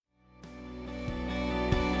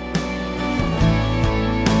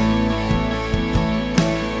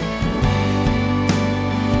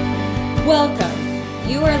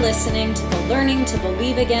listening to the Learning to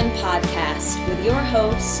Believe Again podcast with your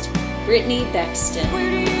host, Brittany Bexton. Where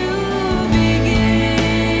do you begin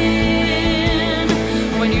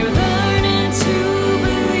when you're learning to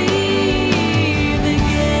believe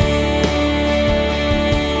again?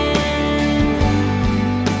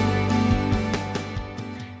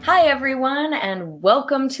 Hi, everyone, and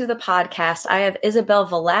welcome to the podcast. I have Isabel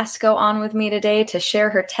Velasco on with me today to share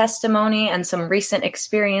her testimony and some recent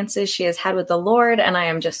experiences she has had with the Lord, and I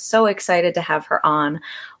am just so excited to have her on.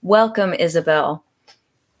 Welcome, Isabel.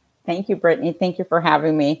 Thank you, Brittany. Thank you for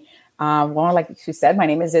having me. Well, like she said, my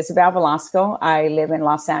name is Isabel Velasco. I live in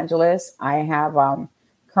Los Angeles. I have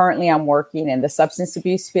currently I'm working in the substance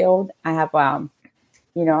abuse field. I have a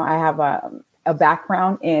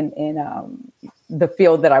background in the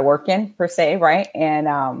field that I work in per se, right?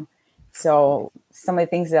 And so some of the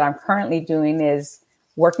things that I'm currently doing is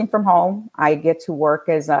working from home. I get to work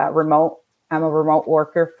as I'm a remote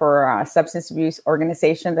worker for a substance abuse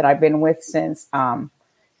organization that I've been with since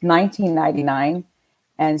 1999.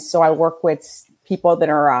 And so I work with people that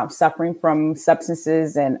are suffering from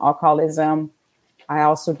substances and alcoholism. I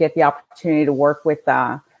also get the opportunity to work with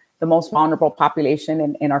the most vulnerable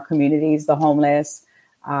population in our communities, the homeless,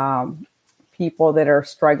 people that are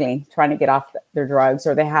struggling, trying to get off their drugs,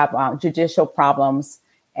 or they have judicial problems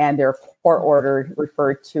and they're court ordered,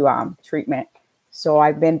 referred to treatment. So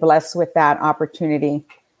I've been blessed with that opportunity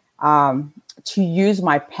to use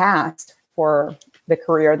my past for the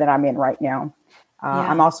career that I'm in right now.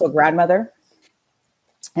 I'm also a grandmother,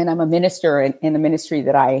 and I'm a minister in the ministry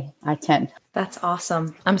that I attend. That's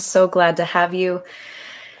awesome. I'm so glad to have you.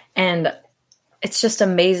 And it's just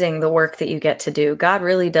amazing the work that you get to do. God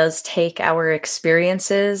really does take our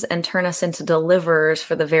experiences and turn us into deliverers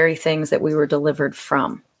for the very things that we were delivered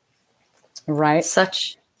from. Right.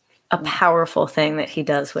 Such a powerful thing that he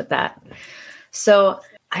does with that. So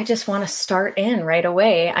I just want to start in right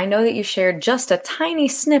away. I know that you shared just a tiny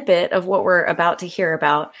snippet of what we're about to hear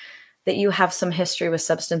about, that you have some history with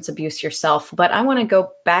substance abuse yourself. But I want to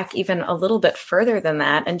go back even a little bit further than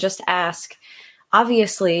that and just ask,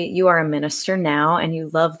 obviously, you are a minister now and you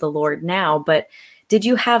love the Lord now, but did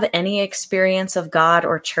you have any experience of God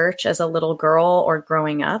or church as a little girl or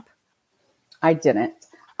growing up? I didn't.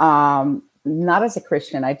 Not as a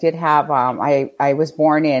Christian. I did have, I was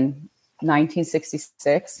born in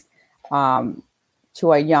 1966 to a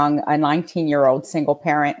 19-year-old single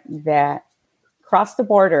parent that crossed the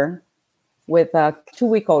border with a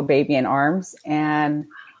 2-week-old baby in arms and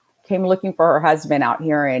came looking for her husband out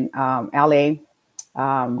here in LA.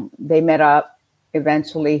 They met up.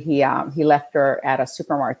 Eventually, he left her at a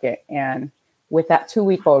supermarket and with that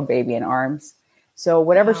 2-week-old baby in arms. So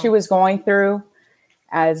whatever she was going through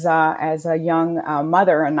as a young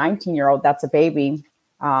mother, a 19-year-old, that's a baby.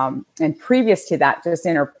 And previous to that, just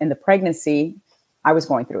in the pregnancy, I was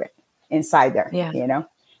going through it inside there, you know?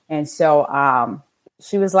 And so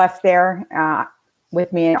she was left there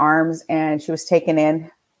with me in arms, and she was taken in.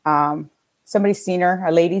 Somebody seen her,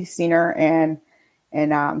 a lady seen her, and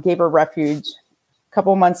gave her refuge. A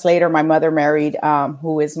couple of months later, my mother married,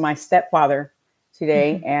 who is my stepfather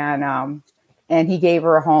today. Mm-hmm. And he gave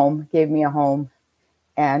her a home, gave me a home,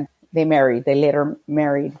 and they married. They later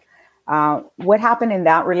married. What happened in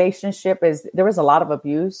that relationship is there was a lot of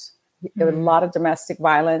abuse. There was a lot of domestic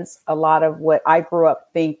violence, a lot of what I grew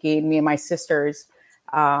up thinking, me and my sisters.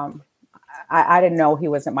 I didn't know he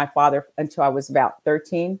wasn't my father until I was about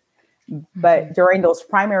 13. But during those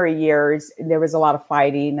primary years, there was a lot of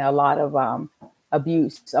fighting, a lot of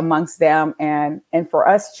abuse amongst them. And for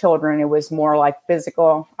us children, it was more like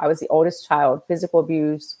physical. I was the oldest child, physical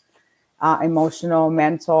abuse, emotional,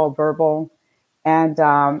 mental, verbal. And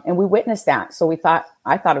we witnessed that. So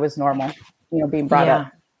I thought it was normal, being brought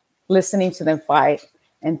up, listening to them fight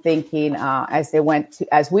and thinking as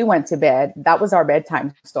we went to bed, that was our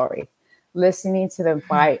bedtime story, listening to them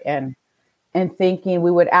fight and thinking.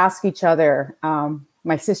 We would ask each other,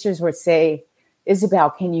 my sisters would say, Isabel,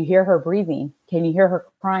 can you hear her breathing? Can you hear her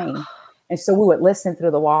crying? And so we would listen through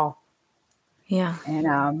the wall. Yeah.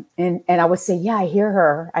 And I would say, yeah, I hear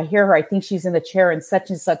her. I think she's in the chair in such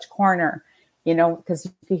and such corner, because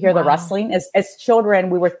you could hear the rustling. As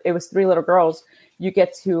children, it was 3 little girls. You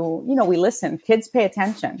get to, we listen. Kids pay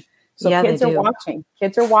attention. So kids are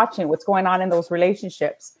watching what's going on in those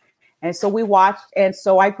relationships. And so we watched. And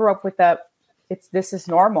so I grew up with this is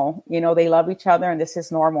normal. They love each other and this is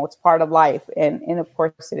normal. It's part of life. And of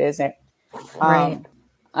course it isn't. Right.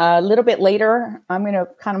 A little bit later, I'm going to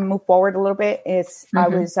kind of move forward a little bit. I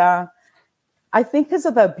think because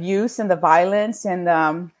of the abuse and the violence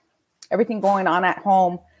and everything going on at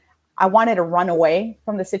home, I wanted to run away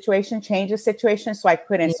from the situation, change the situation. So I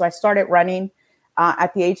couldn't. So I started running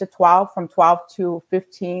at the age of 12. From 12 to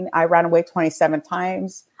 15, I ran away 27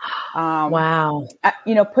 times. Wow.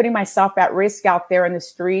 Putting myself at risk out there in the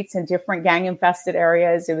streets in different gang infested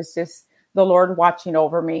areas. It was just the Lord watching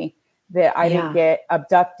over me that I didn't get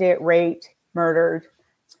abducted, raped, murdered.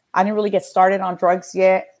 I didn't really get started on drugs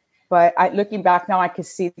yet. But looking back now, I could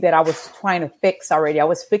see that I was trying to fix already. I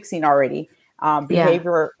was fixing already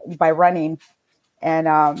behavior by running. And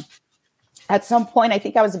at some point, I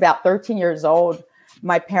think I was about 13 years old.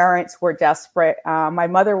 My parents were desperate. My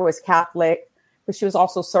mother was Catholic, but she was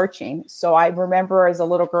also searching. So I remember as a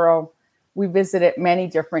little girl, we visited many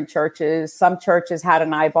different churches. Some churches had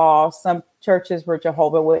an eyeball. Some churches were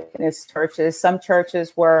Jehovah's Witness churches. Some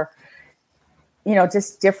churches were,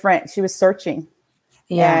 just different. She was searching.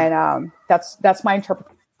 Yeah. And that's my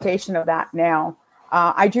interpretation of that now.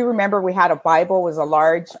 I do remember we had a Bible. It was a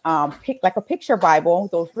large, like a picture Bible,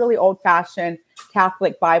 those really old fashioned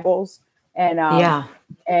Catholic Bibles. And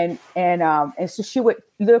so she would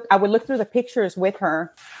I would look through the pictures with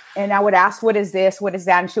her, and I would ask, what is this? What is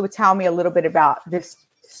that? And she would tell me a little bit about this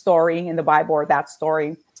story in the Bible or that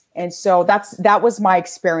story. And so that was my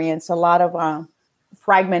experience. A lot of,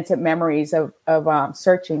 fragmented memories of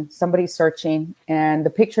somebody searching, and the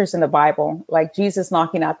pictures in the Bible, like Jesus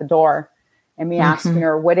knocking at the door and me asking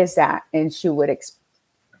her, what is that? And she would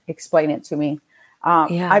explain it to me.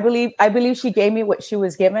 I believe she gave me what she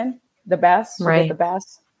was given, the best, right? The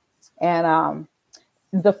best. And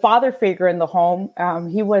the father figure in the home,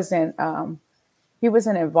 he wasn't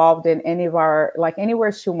involved in any of our, like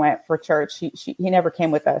anywhere she went for church. He never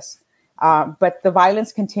came with us. But the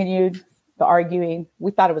violence continued. The arguing, we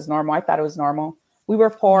thought it was normal. I thought it was normal. We were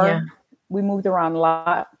poor. Yeah. We moved around a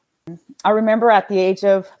lot. I remember at the age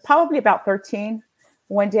of probably about 13,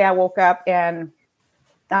 one day I woke up and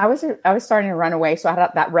I was starting to run away. So I had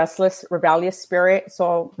that restless, rebellious spirit.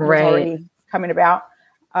 So it was already coming about.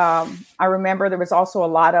 I remember there was also a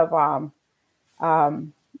lot of,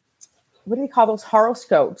 what do they call those,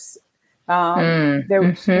 horoscopes?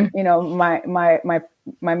 There,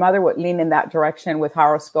 my mother would lean in that direction with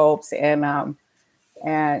horoscopes, and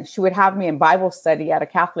she would have me in Bible study at a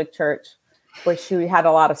Catholic church where she had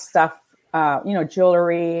a lot of stuff,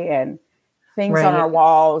 jewelry and things on our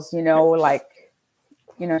walls, like,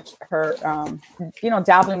 her,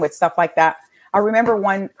 dabbling with stuff like that. I remember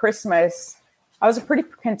one Christmas, I was a pretty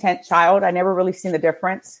content child. I never really seen the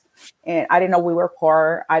difference. And I didn't know we were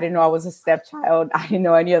poor. I didn't know I was a stepchild. I didn't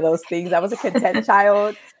know any of those things. I was a content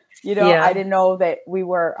child. I didn't know that we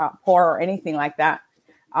were poor or anything like that.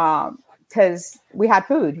 Because we had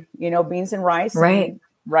food, beans and rice. Right. And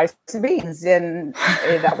rice and beans. And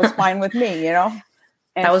that was fine with me, And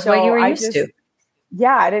that was what you were used to.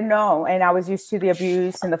 Yeah, I didn't know. And I was used to the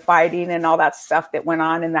abuse and the fighting and all that stuff that went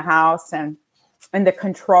on in the house and the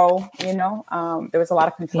control, there was a lot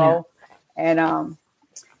of control. Yeah. And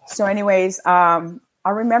so anyways, I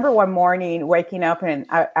remember one morning waking up and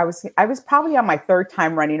I was probably on my third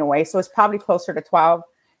time running away. So it's probably closer to 12.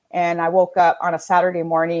 And I woke up on a Saturday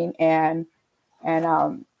morning and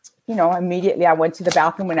immediately I went to the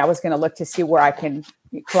bathroom and I was going to look to see where I can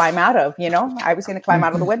climb out of, I was going to climb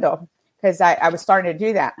out of the window because I was starting to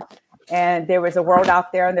do that. And there was a world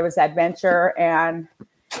out there and there was adventure and,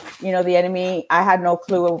 the enemy, I had no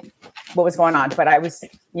clue what was going on, but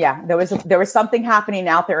there was something happening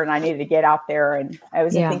out there and I needed to get out there. And I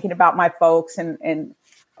was thinking about my folks and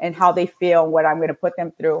how they feel and what I'm going to put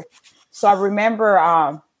them through. So I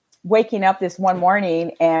remember waking up this one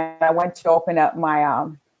morning and I went to open up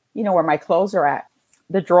my, where my clothes are at,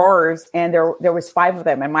 the drawers. And there was 5 of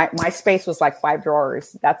them. And my space was like 5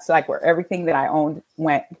 drawers. That's like where everything that I owned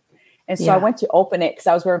went. And so I went to open it because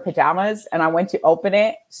I was wearing pajamas and I went to open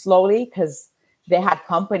it slowly because they had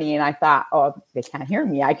company. And I thought, oh, they can't hear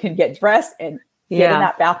me. I can get dressed and get in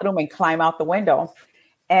that bathroom and climb out the window.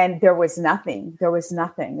 And there was nothing. They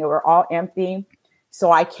were all empty.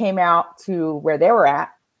 So I came out to where they were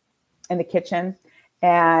at in the kitchen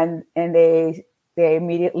and they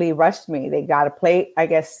immediately rushed me. They got a plate. I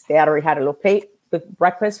guess they had already had a little plate with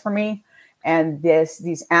breakfast for me. And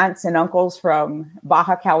these aunts and uncles from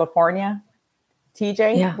Baja California,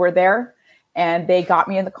 TJ, were there. And they got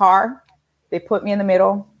me in the car. They put me in the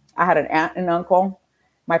middle. I had an aunt and uncle,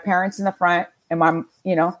 my parents in the front. And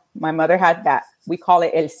my mother had that. We call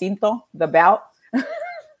it el cinto, the belt.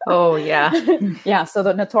 Oh, yeah. Yeah. So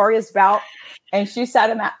the notorious belt. And she sat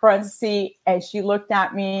in that front seat and she looked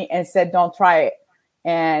at me and said, don't try it.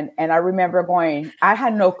 And I remember going, I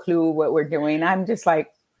had no clue what we're doing. I'm just like,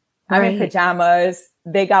 I'm in pajamas.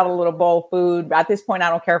 They got a little bowl of food. At this point, I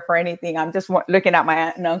don't care for anything. I'm just looking at my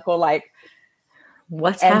aunt and uncle like,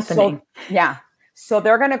 what's happening? So, so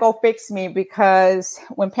they're going to go fix me, because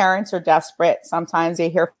when parents are desperate, sometimes they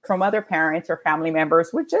hear from other parents or family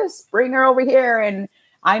members, "We just bring her over here, and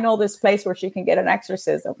I know this place where she can get an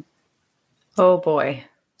exorcism." Oh boy.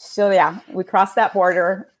 So we crossed that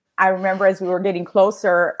border. I remember as we were getting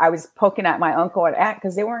closer, I was poking at my uncle and aunt,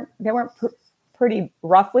 because they weren't pretty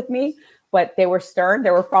rough with me, but they were stern.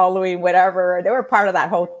 They were following whatever. They were part of that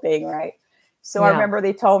whole thing, right? So I remember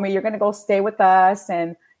they told me, "You're going to go stay with us,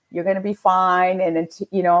 and you're going to be fine. And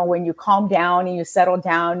then, when you calm down and you settle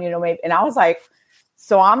down, maybe." And I was like,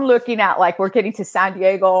 so I'm looking at like, we're getting to San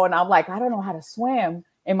Diego, and I'm like, I don't know how to swim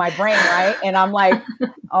in my brain, right? And I'm like,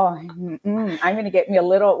 oh, I'm going to get me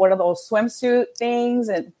one of those swimsuit things,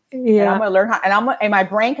 and I'm going to learn how. And I'm in my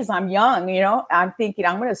brain, because I'm young, I'm thinking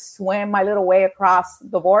I'm going to swim my little way across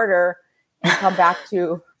the border and come back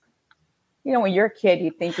to, when you're a kid, you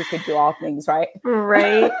think you could do all things, right?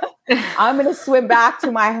 Right. I'm going to swim back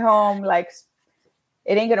to my home. Like,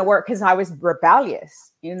 it ain't going to work, because I was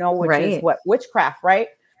rebellious, which is what witchcraft, right?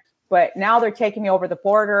 But now they're taking me over the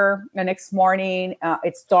border. The next morning,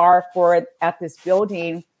 it's dark. We're at this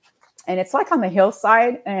building, and it's like on the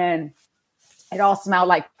hillside, and it all smelled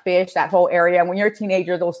like fish, that whole area. And when you're a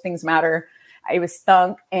teenager, those things matter. It was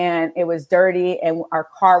stunk, and it was dirty, and our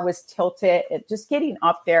car was tilted. Just getting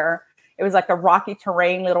up there, it was like a rocky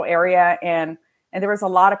terrain little area, and there was a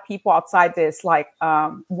lot of people outside this, like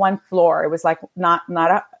one floor. It was like not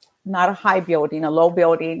a high building, a low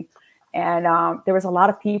building. And there was a lot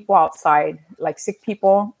of people outside, like sick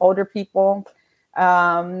people, older people,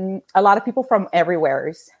 a lot of people from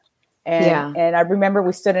everywhere. And I remember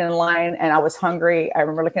we stood in a line, and I was hungry. I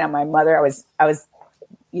remember looking at my mother. I was, I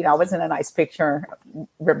wasn't a nice picture,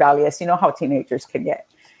 rebellious. You know how teenagers can get.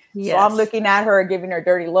 Yes. So I'm looking at her, giving her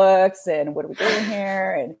dirty looks, and what are we doing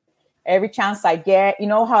here? And every chance I get, you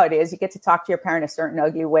know how it is. You get to talk to your parent a certain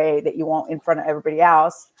ugly way that you won't in front of everybody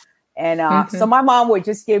else. And so my mom would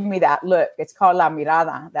just give me that look. It's called la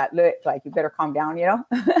mirada, that look, like, you better calm down,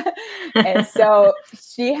 And so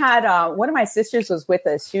she had, one of my sisters was with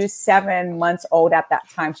us. She was 7 months old at that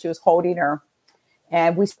time. She was holding her.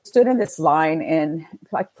 And we stood in this line, and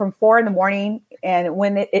like from 4 a.m. And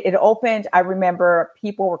when it opened, I remember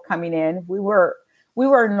people were coming in. We were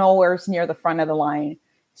nowhere near the front of the line.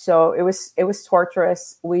 So it was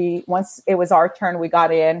torturous. Once it was our turn, we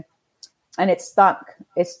got in, and it stunk.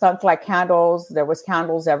 It stunk like candles. There was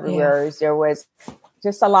candles everywhere. Yeah. There was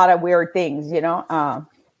just a lot of weird things,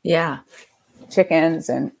 chickens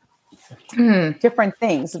and different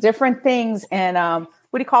things. And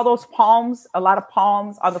what do you call those, palms? A lot of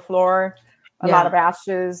palms on the floor, a lot of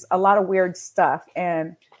ashes, a lot of weird stuff.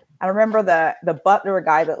 And I remember the butler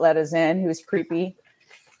guy that let us in, he was creepy.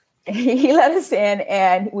 He let us in,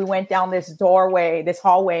 and we went down this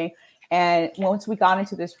hallway. And once we got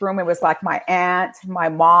into this room, it was like my aunt, my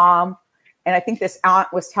mom. And I think this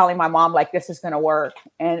aunt was telling my mom, like, this is going to work.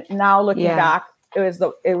 And now looking back,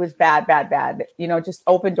 it was bad, just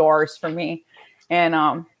open doors for me,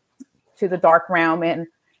 and to the dark realm. And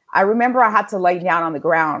I remember I had to lay down on the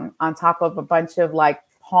ground on top of a bunch of like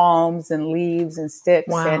palms and leaves and sticks.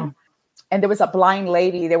 Wow. And there was a blind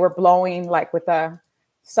lady. They were blowing like with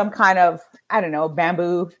some kind of, I don't know,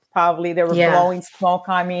 bamboo, probably. They were blowing smoke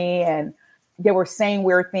on me, and they were saying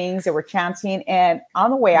weird things. They were chanting. And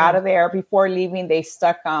on the way out of there, before leaving, they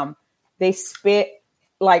spit,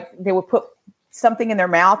 like they would put something in their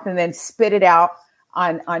mouth and then spit it out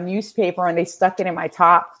on newspaper, and they stuck it in my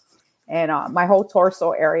top and my whole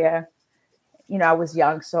torso area. I was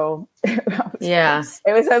young, so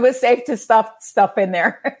it was safe to stuff in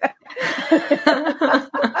there.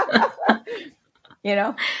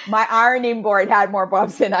 My ironing board had more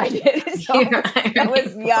bumps than I did. So I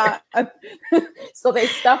was young. So they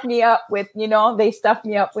stuffed me up with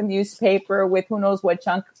newspaper with who knows what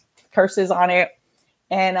chunk curses on it.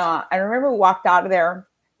 And I remember we walked out of there.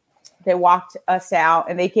 They walked us out,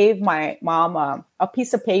 and they gave my mom a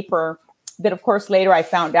piece of paper that, of course, later I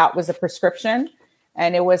found out was a prescription.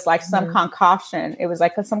 And it was like some concoction. It was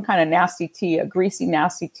like some kind of nasty tea, a greasy,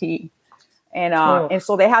 nasty tea. And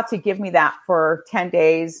so they had to give me that for 10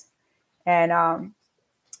 days. And I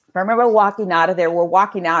remember walking out of there. We're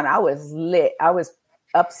walking out, and I was lit. I was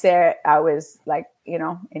upset. I was like,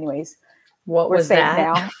 anyways, what was that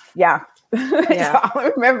now? Yeah. So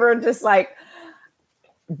I remember just like,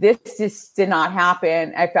 this just did not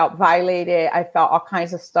happen. I felt violated. I felt all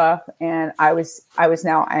kinds of stuff. And I was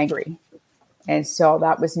now angry. And so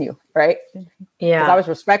that was new, right? Yeah. Because I was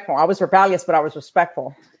respectful. I was rebellious, but I was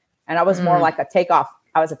respectful. And I was more like a takeoff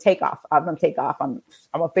a takeoff. I'm going to take off. I'm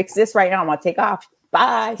going to fix this right now. I'm going to take off.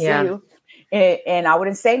 Bye. See you. And I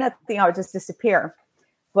wouldn't say nothing. I would just disappear.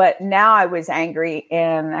 But now I was angry,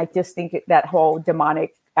 and I just think that whole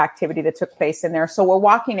demonic activity that took place in there. So we're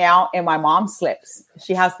walking out, and my mom slips.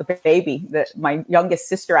 She has the baby, my youngest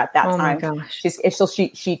sister at that time. Oh my gosh!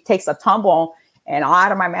 She takes a tumble, and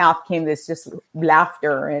out of my mouth came this just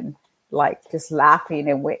laughter and like just laughing,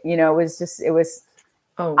 and it was.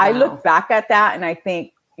 Oh, wow. I look back at that, and I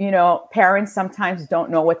think, parents sometimes don't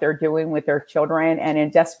know what they're doing with their children, and in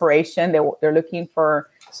desperation, they're looking for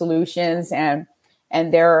solutions, and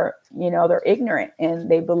they're ignorant, and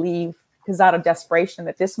they believe, because out of desperation,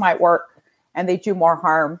 that this might work, and they do more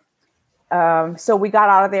harm. So we got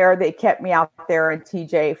out of there. They kept me out there in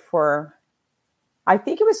TJ for, I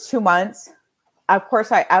think it was 2 months. Of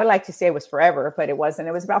course, I would like to say it was forever, but it wasn't.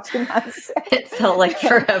 It was about 2 months. It felt like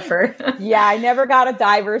forever. Yeah, I never got a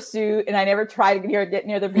diver suit, and I never tried to get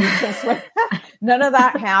near the beach and swim. None of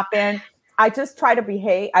that happened. I just tried to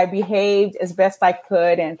behave. I behaved as best I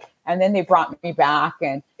could, and then they brought me back,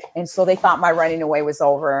 and so they thought my running away was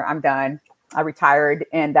over. I'm done. I retired,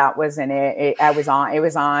 and that wasn't it. It was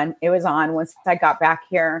on. Once I got back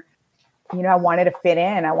here, I wanted to fit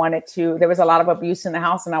in. There was a lot of abuse in the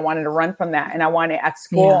house, and I wanted to run from that. And at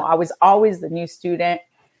school, I was always the new student.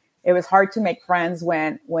 It was hard to make friends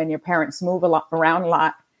when your parents move around a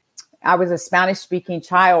lot. I was a Spanish speaking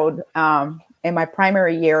child in my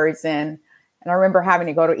primary years. And I remember having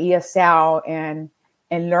to go to ESL and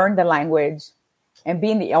learn the language, and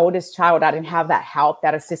being the oldest child, I didn't have that help,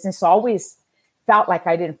 that assistance. So I always felt like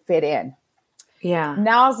I didn't fit in. Yeah.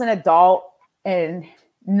 Now as an adult and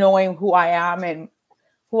knowing who I am and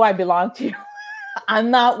who I belong to,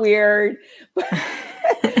 I'm not weird.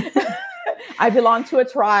 I belong to a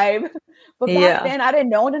tribe. But back then I didn't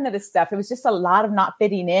know none of this stuff. It was just a lot of not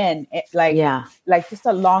fitting in. Like just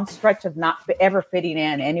a long stretch of not ever fitting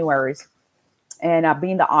in anywhere. And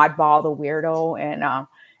being the oddball, the weirdo.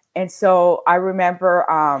 And so I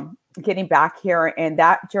remember getting back here, and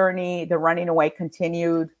that journey, the running away,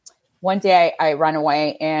 continued. One day I ran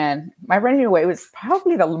away, and my running away was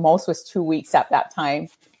probably the most was 2 weeks at that time.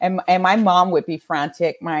 And my mom would be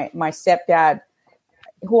frantic. My stepdad,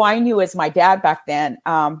 who I knew as my dad back then,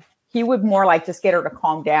 he would more like just get her to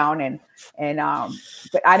calm down.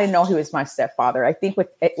 But I didn't know he was my stepfather. I think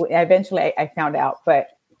eventually I found out,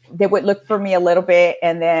 but they would look for me a little bit,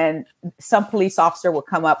 and then some police officer would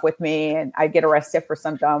come up with me, and I'd get arrested for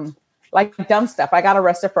some dumb stuff. I got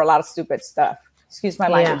arrested for a lot of stupid stuff. Excuse my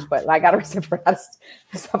language, but I got arrested for a lot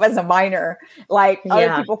of stuff as a minor,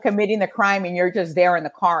 other people committing the crime, and you're just there in the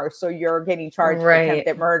car. So you're getting charged for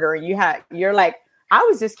attempted murder. And you're like, I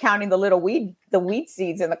was just counting the weed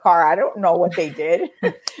seeds in the car. I don't know what they did.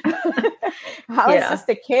 I was just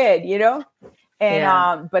a kid,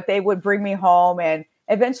 and, but they would bring me home, and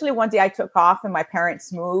eventually one day I took off, and my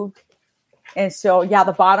parents moved. And so,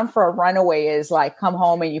 the bottom for a runaway is like, come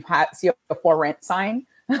home and see a for rent sign.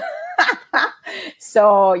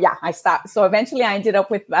 So I stopped. So eventually I ended up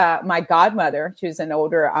with my godmother. She was an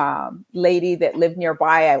older lady that lived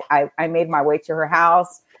nearby. I made my way to her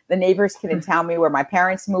house. The neighbors couldn't tell me where my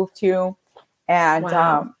parents moved to. And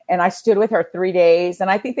and I stood with her 3 days. And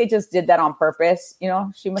I think they just did that on purpose.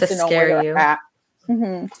 She must have known where they were at.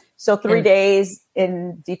 Mm-hmm. So 3 days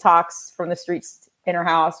in detox from the streets in her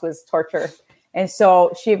house was torture. And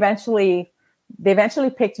so they eventually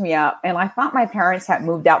picked me up, and I thought my parents had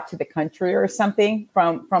moved out to the country or something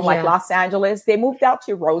from like Los Angeles. They moved out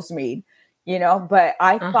to Rosemead, but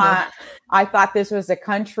I thought this was a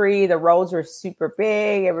country. The roads were super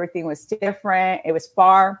big. Everything was different. It was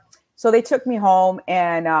far. So they took me home,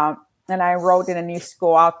 and I enrolled in a new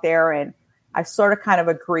school out there, and I sort of kind of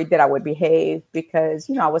agreed that I would behave because,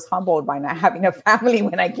 I was humbled by not having a family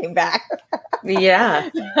when I came back.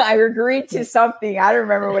 I agreed to something. I don't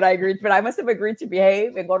remember what I agreed, but I must have agreed to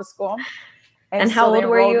behave and go to school. And how old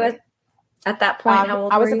were you at that point? How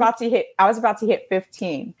old I was about to hit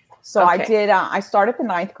 15. So I started the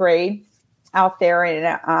 9th grade out there in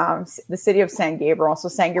the city of San Gabriel, so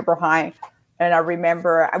San Gabriel High. And I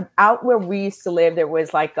remember out where we used to live, there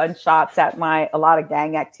was like gunshots a lot of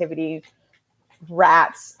gang activity.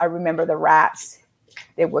 Rats. I remember the rats.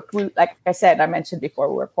 They were, like I said, I mentioned before,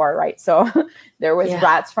 we were poor, right? So there was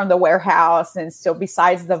rats from the warehouse. And so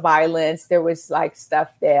besides the violence, there was like stuff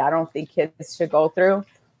that I don't think kids should go through,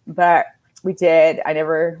 but we did.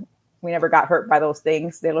 We never got hurt by those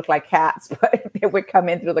things. They looked like cats, but they would come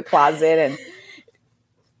in through the closet, and,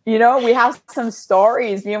 we have some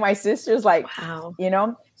stories, me and my sisters, like, wow.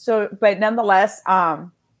 So, but nonetheless,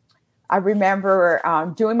 I remember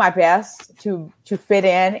doing my best to fit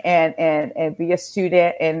in and be a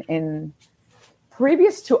student. And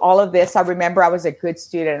previous to all of this, I remember I was a good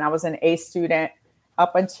student. I was an A student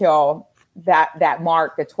up until that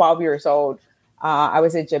mark, the 12 years old. I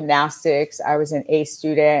was in gymnastics. I was an A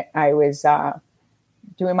student. I was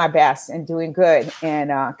doing my best and doing good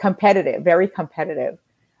and competitive, very competitive.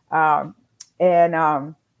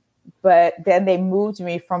 But then they moved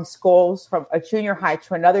me from schools, from a junior high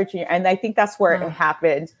to another junior. And I think that's where it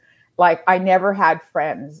happened. Like I never had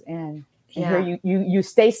friends. And here you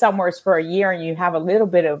stay somewhere for a year and you have a little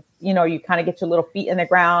bit of, you kind of get your little feet in the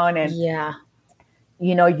ground and,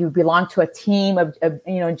 you belong to a team of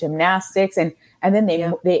gymnastics and then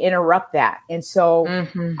they interrupt that. And so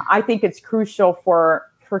I think it's crucial for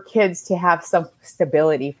kids to have some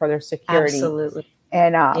stability for their security. Absolutely.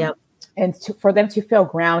 And for them to feel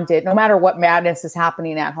grounded, no matter what madness is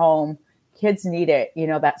happening at home, kids need it,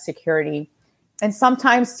 that security. And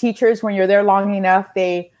sometimes teachers, when you're there long enough,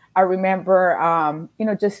 I remember,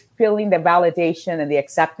 just feeling the validation and the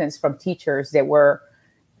acceptance from teachers that were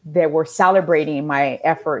celebrating my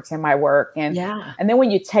efforts and my work. And then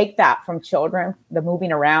when you take that from children, the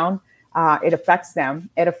moving around, it affects them.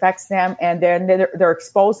 And then they're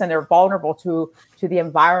exposed and they're vulnerable to the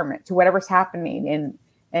environment, to whatever's happening.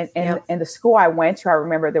 And the school I went to, I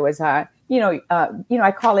remember there was I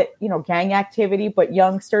call it, gang activity, but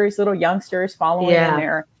little youngsters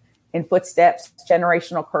following in footsteps,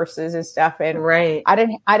 generational curses and stuff. And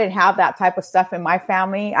I didn't have that type of stuff in my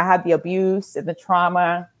family. I had the abuse and the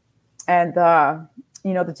trauma and the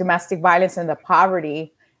domestic violence and the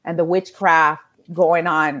poverty and the witchcraft going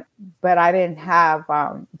on, but I didn't have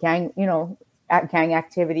gang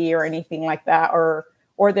activity or anything like that, or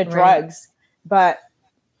the drugs. But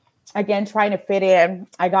again, trying to fit in,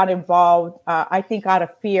 I got involved. I think out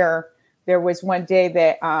of fear. There was one day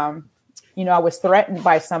that I was threatened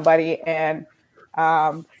by somebody, and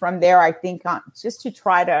from there, I think just to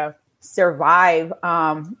try to survive,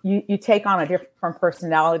 you take on a different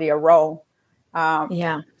personality, a role.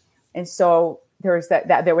 And so there was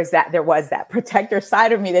that protector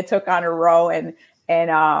side of me that took on a role and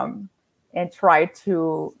tried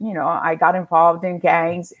to, I got involved in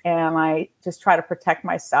gangs and I just try to protect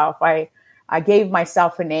myself. I gave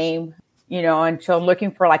myself a name, and so looking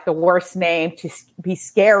for like the worst name to be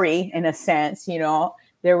scary in a sense.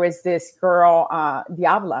 There was this girl,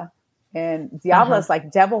 Diabla, and Diabla is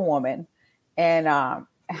like devil woman. And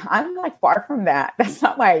I'm like far from that. That's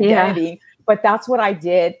not my identity. But that's what I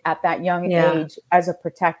did at that young age as a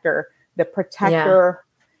protector, the protector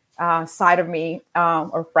side of me,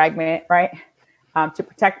 or fragment, right? To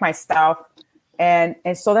protect myself. And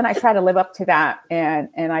so then I try to live up to that. And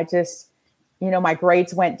I just, my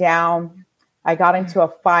grades went down. I got into a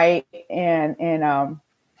fight and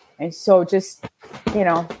so just,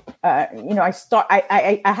 I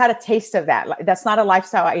had a taste of that. That's not a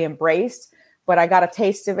lifestyle I embraced, but I got a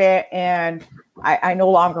taste of it and I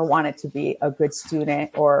no longer wanted to be a good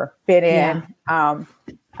student or fit in.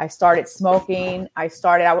 I started smoking. I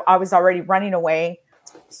was already running away.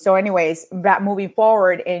 So anyways, that moving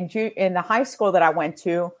forward in the high school that I went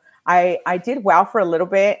to, I did well for a little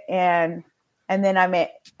bit. And then I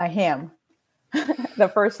met a him, the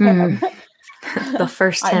first him. The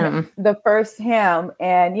first him. The first him.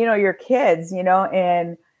 And, your kids,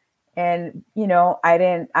 and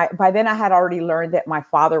by then I had already learned that my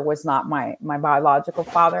father was not my biological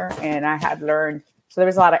father. And I had learned, so there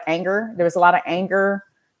was a lot of anger. There was a lot of anger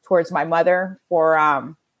towards my mother for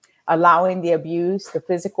allowing the abuse, the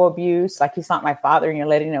physical abuse. Like, he's not my father and you're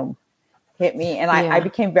letting him hit me. And I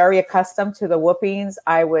became very accustomed to the whoopings.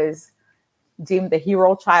 I was deemed the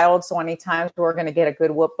hero child. So anytime we were going to get a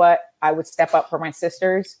good whoop butt, I would step up for my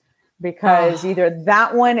sisters, because either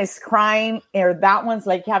that one is crying or that one's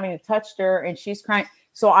like having touched her and she's crying.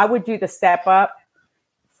 So I would do the step up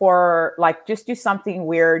for like, just do something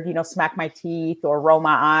weird, smack my teeth or roll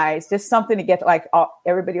my eyes, just something to get like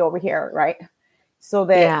everybody over here. Right. So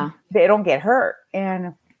that they don't get hurt.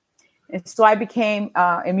 And so I became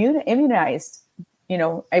immunized.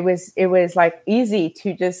 It was like easy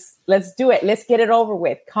to just, let's do it. Let's get it over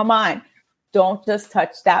with. Come on. Don't just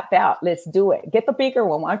touch that belt. Let's do it. Get the bigger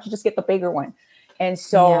one. Why don't you just get the bigger one? And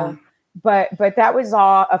so, but that was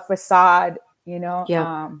all a facade, it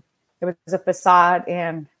was a facade.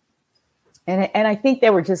 And I think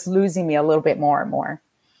they were just losing me a little bit more and more.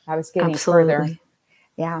 I was getting further.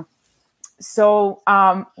 Yeah. So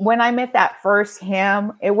when I met that first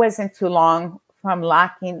him, it wasn't too long from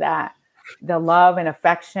lacking the love and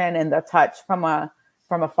affection and the touch from a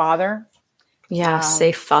father. Yeah.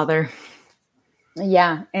 Safe father.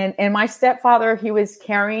 Yeah. And my stepfather, he was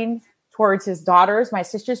caring, towards his daughters, my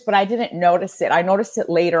sisters, but I didn't notice it. I noticed it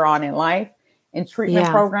later on in life in treatment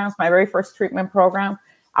programs. My very first treatment program,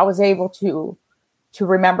 I was able to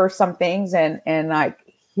remember some things, and like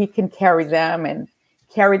he can carry them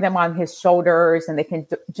on his shoulders, and they can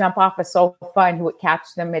jump off a sofa and he would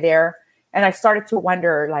catch them midair. And I started to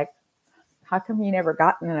wonder, like, how come you never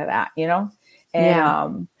got none of that, you know?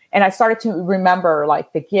 And I started to remember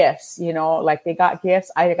like the gifts, you know, like they got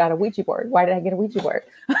gifts. I got a Ouija board. Why did I get a Ouija board?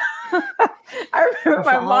 I remember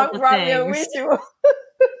my mom brought me a Ouija board.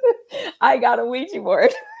 I got a Ouija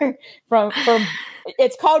board from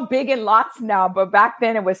it's called Big and Lots now, but back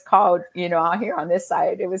then it was called, you know, out here on this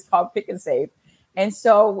side, it was called Pick and Save. And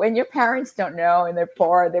so when your parents don't know and they're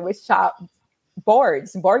poor, they would shop board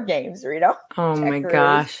games, you know. Oh my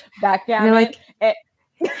gosh. Backgammon. Like,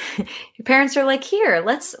 your parents are like, here,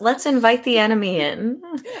 let's invite the enemy in.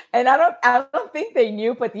 And I don't think they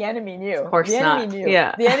knew, but the enemy knew. Of course not.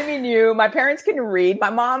 Yeah. The enemy knew. My parents couldn't read.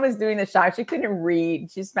 My mom was doing the shop. She couldn't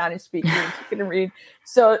read. She's Spanish speaking. She couldn't read.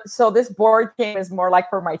 So this board game is more like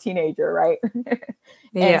for my teenager, right?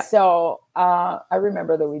 And so I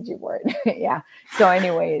remember the Ouija board. Yeah. So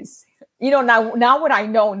anyways, you know, now what I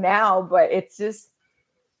know now, but it's just,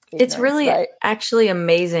 it's really actually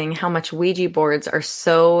amazing how much Ouija boards are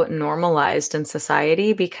so normalized in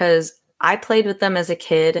society, because I played with them as a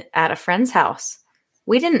kid at a friend's house.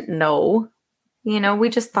 We didn't know, you know, we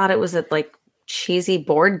just thought it was a like cheesy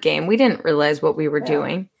board game. We didn't realize what we were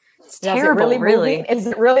doing. It's terrible, really. Is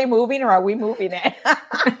it really moving, or are we moving it?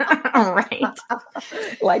 Right.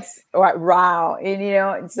 Like, wow. And, you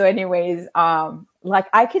know, and so anyways, like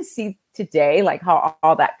I can see today, like how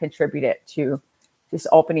all that contributed to just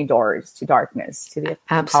opening doors to darkness, to the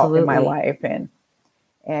absolutely in my life. And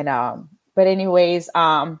but anyways,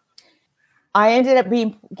 I ended up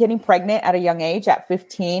getting pregnant at a young age at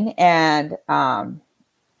 15. And so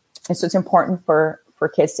it's important for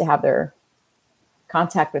kids to have their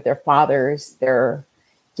contact with their fathers, their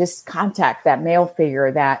just contact, that male figure,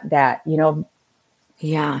 that, you know,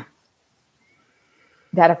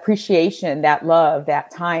 that appreciation, that love,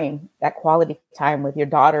 that time, that quality time with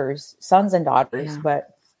your sons and daughters.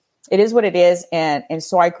 But it is what it is. And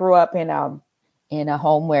so I grew up in a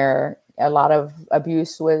home where a lot of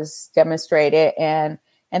abuse was demonstrated. And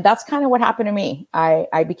that's kind of what happened to me.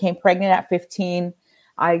 I became pregnant at 15.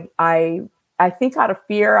 I think out of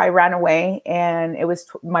fear, I ran away, and it was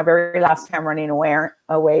my very last time running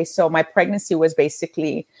away. So my pregnancy was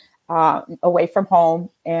basically away from home.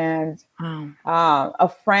 And a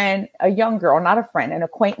friend, a young girl, not a friend, an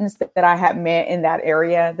acquaintance that I had met in that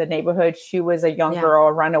area, the neighborhood. She was a young girl,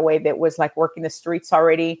 a runaway that was like working the streets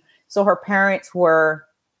already. So her parents were,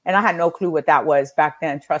 and I had no clue what that was back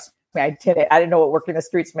then. Trust me, I did it. I didn't know what working the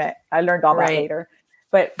streets meant. I learned all that later.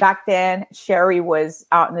 But back then, Sherry was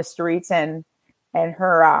out in the streets, and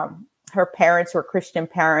her parents were Christian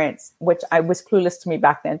parents, which I was clueless to me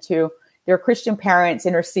back then too. They're Christian parents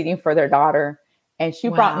interceding for their daughter. And she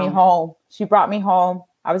brought me home.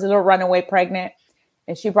 I was a little runaway pregnant,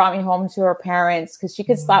 and she brought me home to her parents because she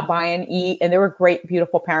could stop by and eat. And they were great,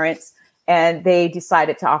 beautiful parents. And they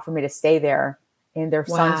decided to offer me to stay there in their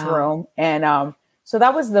son's room. And so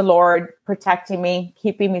that was the Lord protecting me,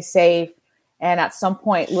 keeping me safe. And at some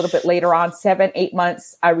point, a little bit later on, 7-8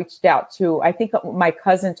 months, I reached out to, I think my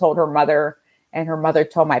cousin told her mother, and her mother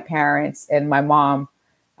told my parents and my mom.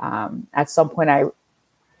 At some point,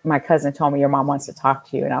 my cousin told me, your mom wants to talk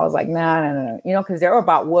to you. And I was like, no. You know, because they were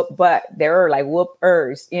about whoop butt. They were like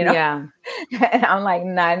whoopers, you know? Yeah. And I'm like,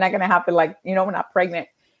 nah, I'm not going to happen. Like, you know, we're not pregnant.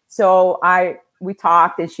 So we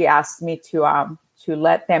talked, and she asked me to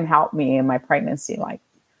let them help me in my pregnancy. Like,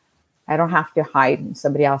 I don't have to hide in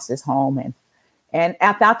somebody else's home. And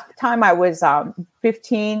at that time I was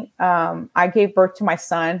 15. I gave birth to my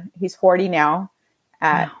son. He's 40 now.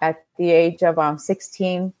 At the age of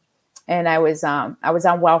 16, and I was on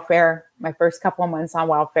welfare. My first couple of months on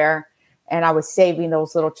welfare, and I was saving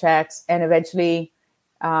those little checks. And eventually,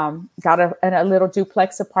 got a little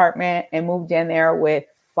duplex apartment and moved in there with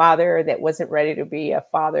father that wasn't ready to be a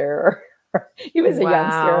father. He was a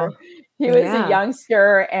youngster. He was a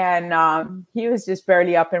youngster, and he was just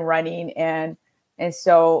barely up and running. And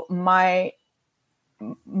so my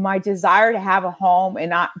desire to have a home and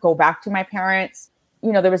not go back to my parents,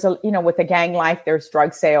 you know, there was with the gang life, there's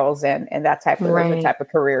drug sales and that type of the type of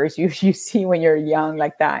careers you see when you're young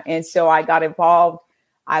like that. And so I got involved.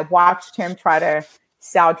 I watched him try to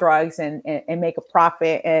sell drugs and make a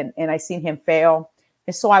profit, and I seen him fail.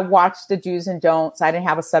 And so I watched the do's and don'ts. I didn't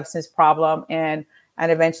have a substance problem, and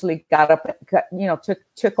eventually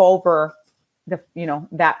took over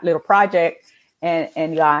that little project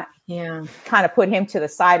and got Yeah. kind of put him to the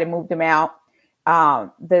side and moved him out.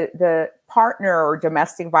 The partner or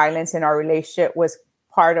domestic violence in our relationship was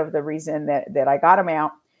part of the reason that I got him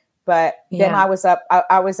out. But then Yeah.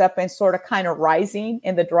 I was up and sort of kind of rising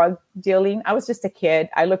in the drug dealing. I was just a kid.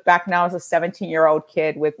 I look back now as a 17-year-old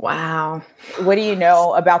kid with, Wow. what do you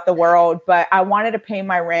know about the world? But I wanted to pay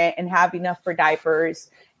my rent and have enough for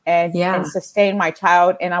diapers and sustain my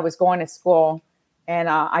child. And I was going to school, and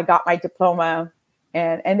I got my diploma,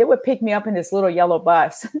 and they would pick me up in this little yellow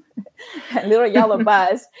bus,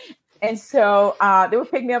 And so they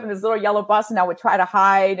would pick me up in this little yellow bus, and I would try to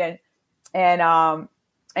hide.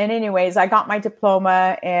 And anyways, I got my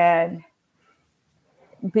diploma, and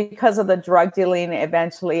because of the drug dealing,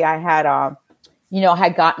 eventually I had,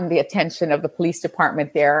 had gotten the attention of the police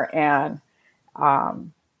department there. And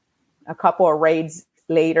a couple of raids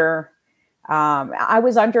later, I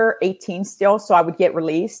was under 18 still, so I would get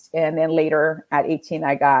released. And then later at 18,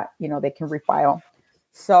 I got, they can refile.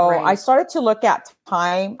 So I started to look at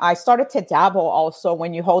time. I started to dabble also.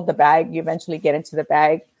 When you hold the bag, you eventually get into the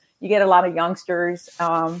bag. You get a lot of youngsters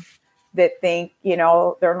that think,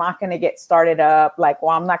 they're not going to get started up. Like,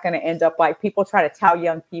 well, I'm not going to end up like, people try to tell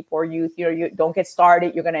young people or youth, you don't get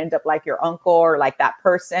started. You're going to end up like your uncle or like that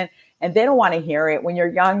person. And they don't want to hear it. When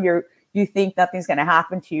you're young, you think nothing's going to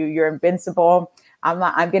happen to you. You're invincible.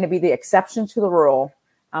 I'm going to be the exception to the rule.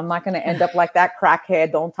 I'm not going to end up like that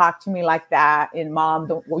crackhead. Don't talk to me like that. And mom,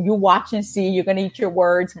 you watch and see, you're going to eat your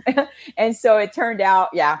words. And so it turned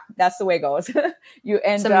out, that's the way it goes.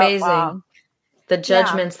 It's amazing. The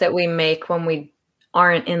judgments that we make when we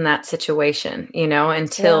aren't in that situation,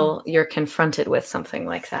 until you're confronted with something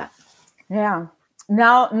like that. Yeah.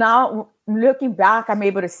 Now looking back, I'm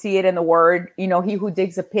able to see it in the word, he who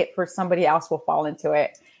digs a pit for somebody else will fall into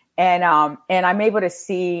it. And I'm able to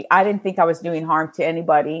see, I didn't think I was doing harm to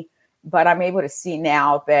anybody, but I'm able to see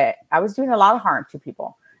now that I was doing a lot of harm to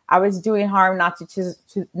people. I was doing harm not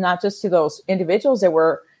just to those individuals that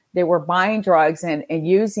were buying drugs and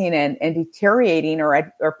using and deteriorating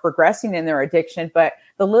or progressing in their addiction, but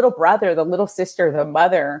the little brother, the little sister, the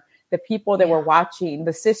mother, the people that were watching,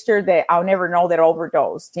 the sister that I'll never know that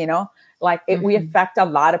overdosed, we affect a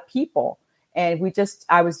lot of people. And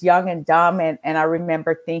I was young and dumb. And I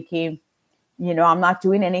remember thinking, I'm not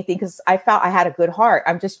doing anything because I felt I had a good heart.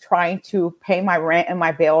 I'm just trying to pay my rent and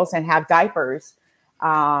my bills and have diapers.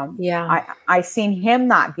 I seen him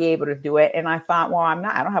not be able to do it. And I thought, well, I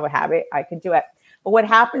don't have a habit. I can do it. But what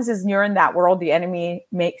happens is you're in that world, the enemy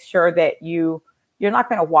makes sure that you're not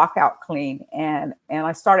going to walk out clean. And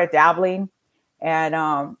I started dabbling.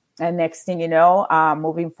 And next thing you know,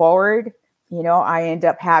 moving forward, I end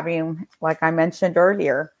up having, like I mentioned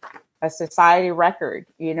earlier, a society record,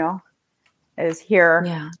 is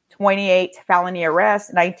here, 28 felony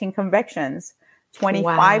arrests, 19 convictions,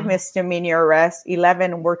 25 misdemeanor arrests,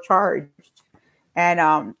 11 were charged.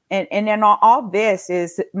 And then all this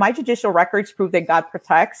is my judicial records prove that God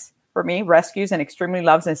protects for me, rescues, and extremely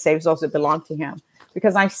loves and saves those that belong to him.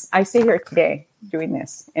 Because I sit here today doing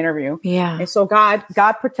this interview. Yeah. And so God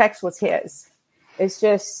protects what's his. It's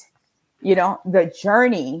just, the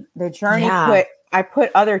journey I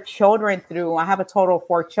put other children through. I have a total of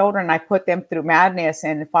 4 children. I put them through madness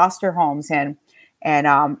and foster homes. And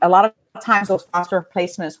a lot of times those foster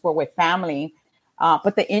placements were with family.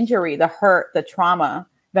 But the injury, the hurt, the trauma,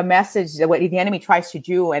 the message that what the enemy tries to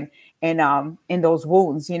do and in those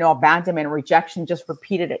wounds, abandonment and rejection just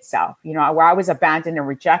repeated itself, where I was abandoned and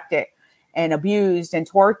rejected and abused and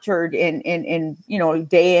tortured in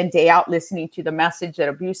day in, day out, listening to the message that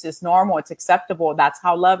abuse is normal. It's acceptable. That's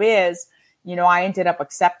how love is. I ended up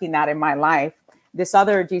accepting that in my life. This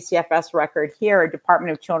other DCFS record here,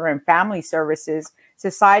 Department of Children and Family Services,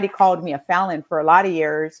 society called me a felon for a lot of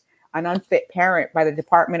years, an unfit parent by the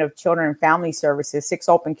Department of Children and Family Services, 6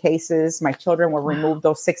 open cases. My children were removed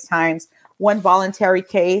those 6 times. 1 voluntary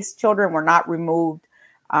case. Children were not removed.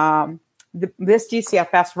 This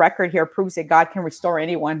DCFS record here proves that God can restore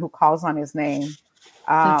anyone who calls on his name.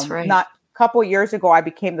 That's right. Not a couple of years ago, I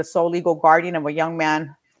became the sole legal guardian of a young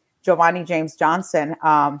man, Giovanni James Johnson.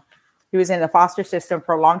 He was in the foster system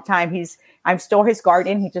for a long time. I'm still his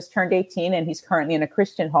guardian. He just turned 18 and he's currently in a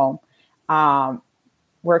Christian home,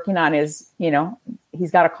 working on his,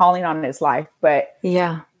 he's got a calling on his life. But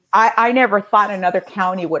I never thought another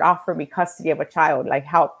county would offer me custody of a child, like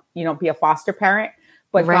help, be a foster parent.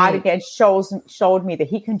 But God again showed me that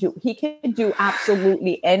he can do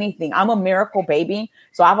absolutely anything. I'm a miracle baby.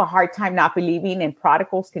 So I have a hard time not believing and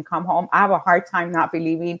prodigals can come home. I have a hard time not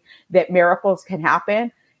believing that miracles can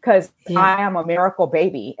happen because I am a miracle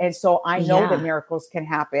baby. And so I know that miracles can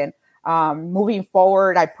happen. Moving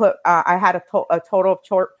forward, I had a total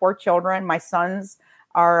of 4 children. My sons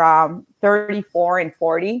are 34 and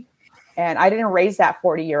 40. And I didn't raise that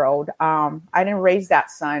 40-year-old. I didn't raise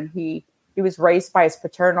that son. He was raised by his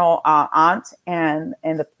paternal aunt and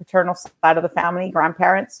the paternal side of the family,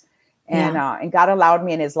 grandparents. And God allowed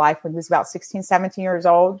me in his life when he was about 16, 17 years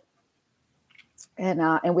old.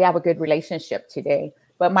 And we have a good relationship today.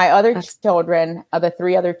 But my other children, the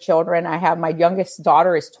 3 other children, I have my youngest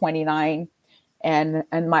daughter is 29 and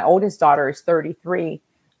my oldest daughter is 33.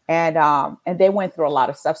 And they went through a lot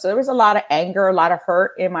of stuff. So there was a lot of anger, a lot of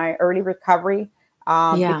hurt in my early recovery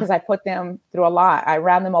because I put them through a lot. I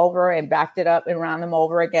ran them over and backed it up and ran them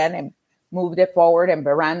over again and moved it forward and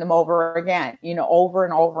ran them over again, over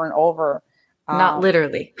and over and over. Not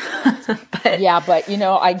literally. but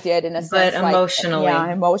I did in a sense. But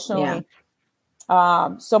emotionally. Emotionally.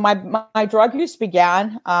 Yeah. So my drug use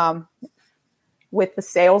began with the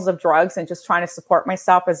sales of drugs and just trying to support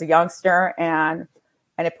myself as a youngster. And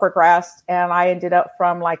it progressed. And I ended up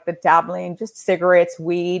from like the dabbling, just cigarettes,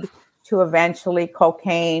 weed, to eventually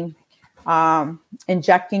cocaine,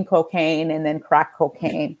 injecting cocaine and then crack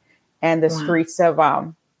cocaine. And the streets of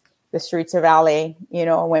LA,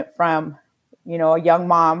 went from, a young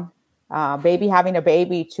mom, having a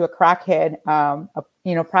baby to a crackhead,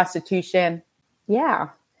 prostitution. Yeah.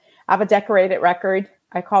 I have a decorated record.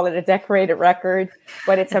 I call it a decorated record,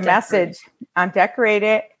 but it's a message. I'm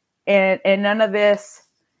decorated and none of this,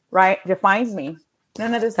 defines me.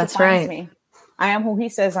 None of this defines me. I am who he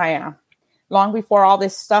says I am. Long before all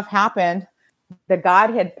this stuff happened, the God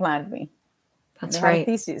had planned me. That's right.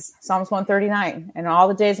 Thesis, Psalms 139. And all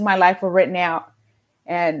the days of my life were written out.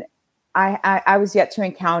 And I was yet to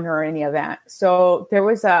encounter any of that. So there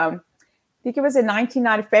was, I think it was in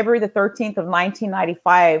February the 13th of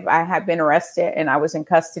 1995, I had been arrested and I was in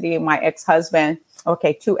custody of my ex-husband.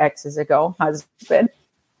 Okay, 2 exes ago, husband.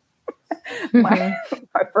 my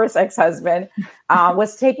first ex-husband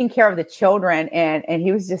was taking care of the children. And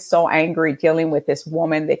he was just so angry dealing with this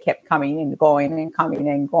woman that kept coming and going and coming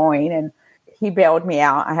and going. And he bailed me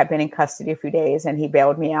out. I had been in custody a few days and he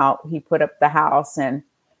bailed me out. He put up the house and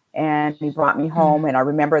he brought me home. And I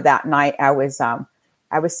remember that night I was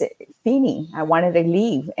fiending. I wanted to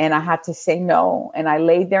leave and I had to say no. And I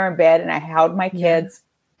laid there in bed and I held my kids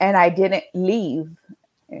and I didn't leave.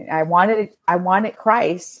 I wanted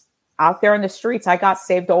Christ out there in the streets. I got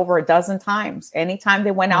saved over a dozen times. Anytime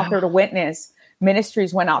they went out there to witness,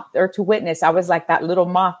 ministries went out there to witness. I was like that little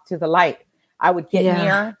moth to the light. I would get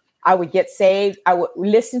near. I would get saved. I would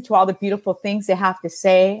listen to all the beautiful things they have to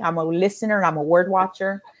say. I'm a listener and I'm a word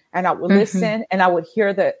watcher. And I would listen and I would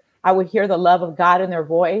hear the love of God in their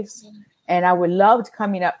voice. And I would loved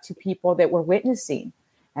coming up to people that were witnessing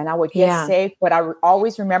and I would get saved. But I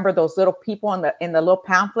always remember those little people in the little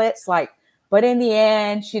pamphlets, but in the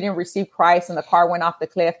end, she didn't receive Christ and the car went off the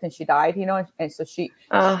cliff and she died, and so she,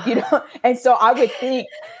 and so I would think,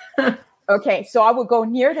 okay, so I would go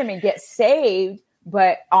near them and get saved.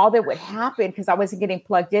 But all that would happen, because I wasn't getting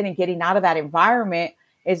plugged in and getting out of that environment,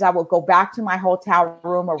 is I would go back to my hotel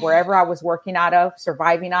room or wherever I was working out of,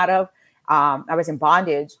 surviving out of. I was in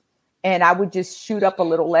bondage and I would just shoot up a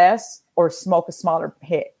little less or smoke a smaller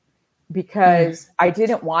hit because I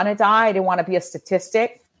didn't want to die. I didn't want to be a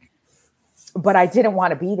statistic, but I didn't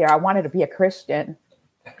want to be there. I wanted to be a Christian.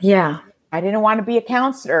 Yeah. I didn't want to be a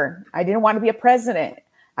counselor. I didn't want to be a president.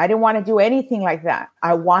 I didn't want to do anything like that.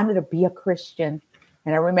 I wanted to be a Christian.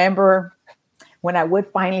 And I remember when I would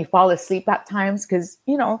finally fall asleep at times, because,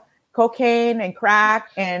 cocaine and crack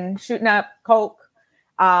and shooting up coke,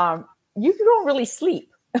 you don't really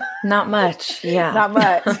sleep. Not much. Yeah. Not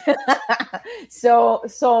much.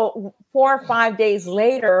 So 4 or 5 days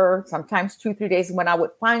later, sometimes 2-3 days, when I would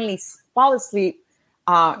finally fall asleep,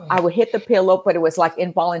 I would hit the pillow, but it was like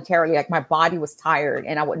involuntarily, like my body was tired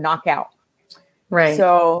and I would knock out. Right.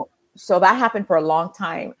 So that happened for a long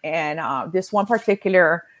time. And this one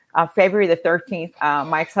particular February the 13th,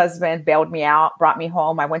 my ex-husband bailed me out, brought me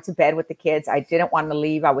home. I went to bed with the kids. I didn't want to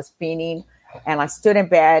leave. I was fiending and I stood in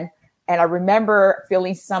bed and I remember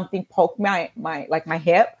feeling something poke my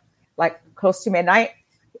hip, like close to midnight.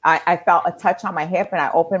 I felt a touch on my hip and I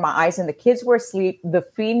opened my eyes and the kids were asleep. The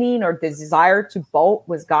fiending or the desire to bolt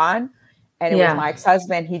was gone. And it was my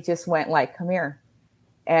ex-husband. He just went like, come here.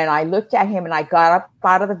 And I looked at him and I got up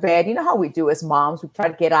out of the bed. You know how we do as moms. We try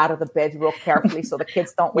to get out of the bed real carefully so the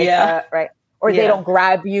kids don't wake up, right? Or they don't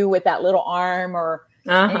grab you with that little arm or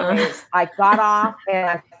anyways. I got off and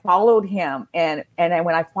I followed him. And then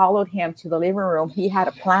when I followed him to the living room, he had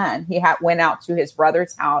a plan. He went out to his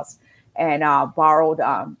brother's house and borrowed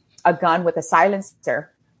a gun with a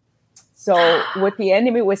silencer. So what the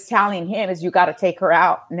enemy was telling him is, you got to take her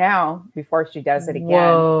out now before she does it again.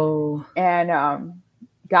 Whoa. And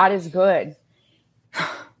God is good.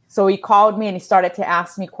 So he called me and he started to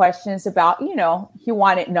ask me questions about, he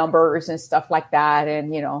wanted numbers and stuff like that.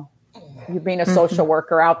 And, you being a social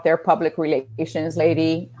worker out there, public relations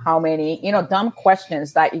lady, how many, dumb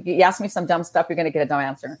questions that you ask me some dumb stuff, you're going to get a dumb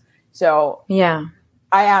answer. So yeah,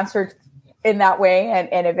 I answered in that way.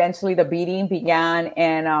 And eventually the beating began.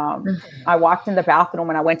 And I walked in the bathroom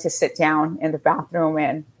and I went to sit down in the bathroom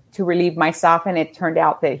and to relieve myself. And it turned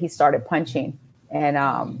out that he started punching. And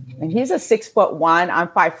he's a 6'1", I'm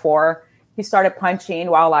 5'4". He started punching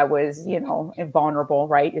while I was, invulnerable,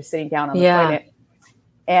 right? You're sitting down on the toilet.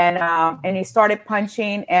 And he started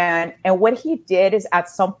punching. And what he did is, at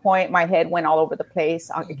some point, my head went all over the place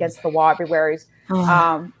against the wall everywhere.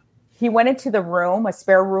 He went into the room, a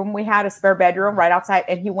spare room. We had a spare bedroom right outside.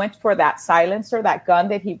 And he went for that silencer, that gun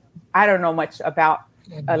that I don't know much about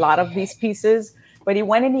a lot of these pieces, but he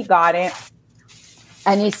went and he got it.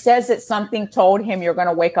 And he says that something told him, you're going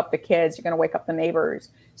to wake up the kids. You're going to wake up the neighbors.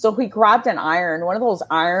 So he grabbed an iron, one of those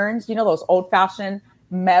irons, those old fashioned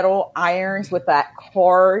metal irons with that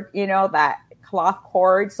cord, that cloth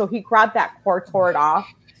cord. So he grabbed that cord, tore it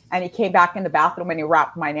off, and he came back in the bathroom and he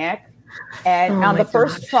wrapped my neck. And on the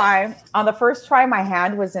first try, my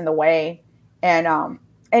hand was in the way. And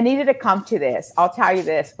it needed to come to this. I'll tell you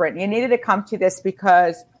this, Brittany, it needed to come to this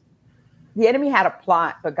because the enemy had a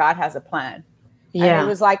plot, but God has a plan. Yeah. And it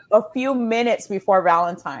was like a few minutes before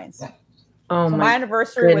Valentine's. So my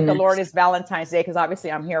anniversary with the Lord is Valentine's Day, because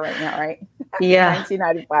obviously I'm here right now, right? Yeah.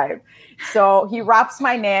 1995. So he wraps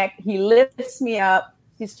my neck. He lifts me up.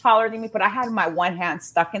 He's taller than me, but I had my one hand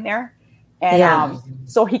stuck in there. And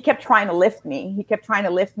so he kept trying to lift me.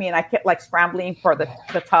 And I kept like scrambling for the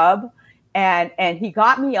tub. And he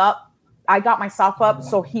got me up. I got myself up.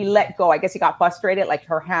 So he let go. I guess he got frustrated. Like,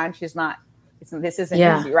 her hand, this isn't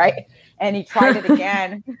easy, right? And he tried it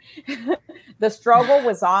again. The struggle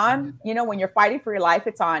was on, when you're fighting for your life,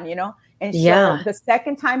 it's on, And so the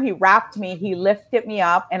second time he wrapped me, he lifted me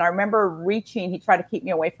up. And I remember reaching, he tried to keep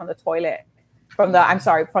me away from the toilet, from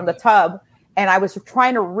the tub. And I was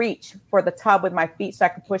trying to reach for the tub with my feet so I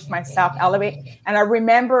could push myself, elevate. And I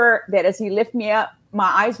remember that as he lifted me up, my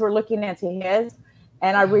eyes were looking into his.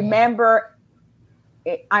 And I remember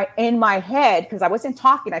in my head, because I wasn't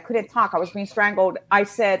talking, I couldn't talk, I was being strangled. I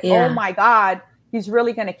said, oh my God, he's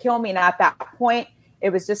really going to kill me. And at that point, it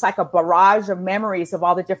was just like a barrage of memories of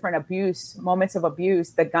all the different moments of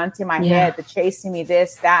abuse, the gun to my head, the chasing me,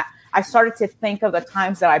 this, that. I started to think of the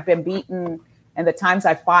times that I've been beaten, and the times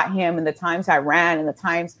I fought him, and the times I ran, and the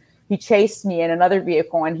times he chased me in another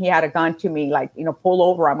vehicle and he had a gun to me, like, pull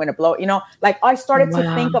over, I'm going to blow, like I started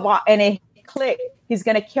to think of and it clicked, he's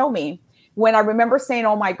going to kill me. When I remember saying,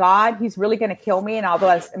 oh my God, he's really going to kill me, and all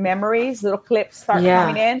those memories, little clips start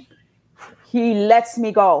coming in, he lets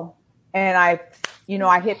me go. And I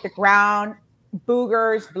hit the ground,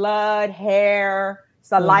 boogers, blood, hair,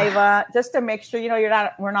 saliva, just to make sure,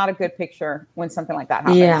 we're not a good picture when something like that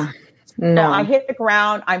happens. Yeah. No. So I hit the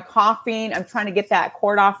ground, I'm coughing, I'm trying to get that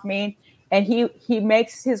cord off me. And he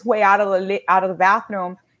makes his way out of the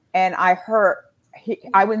bathroom, and I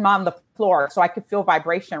was on the floor, so I could feel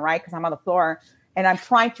vibration, right? Because I'm on the floor, and I'm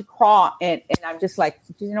trying to crawl, and I'm just like,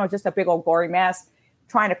 just a big old gory mess,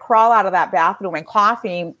 trying to crawl out of that bathroom and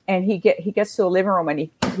coughing. And he gets to the living room, and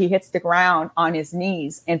he hits the ground on his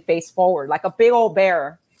knees and face forward like a big old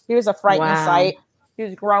bear. He was a frightening sight. He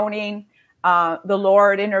was groaning. The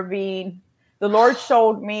Lord intervened. The Lord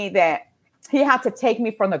showed me that he had to take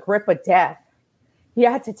me from the grip of death. He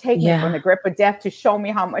had to take me from the grip of death to show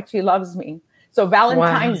me how much he loves me. So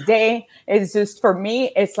Valentine's Day is just, for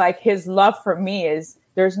me, it's like his love for me is,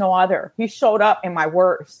 there's no other. He showed up in my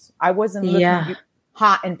worst. I wasn't looking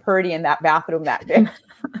hot and pretty in that bathroom that day.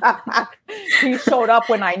 He showed up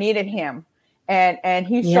when I needed him. And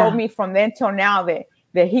he showed me from then till now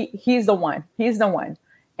that he's the one. He's the one.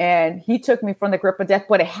 And he took me from the grip of death.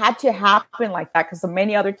 But it had to happen like that, because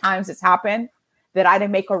many other times it's happened that I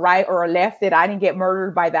didn't make a right or a left, that I didn't get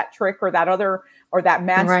murdered by that trick or that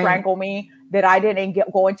man strangle me, that I didn't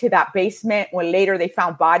go into that basement when later they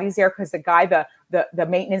found bodies there because the guy, the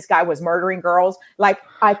maintenance guy, was murdering girls. Like,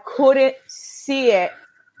 I couldn't see it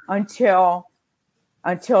until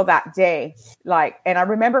that day. Like, and I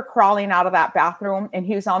remember crawling out of that bathroom, and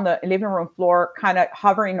he was on the living room floor, kind of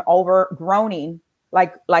hovering over, groaning,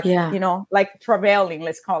 like travailing,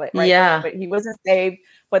 let's call it. Right? Yeah. But he wasn't saved,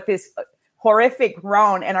 but this horrific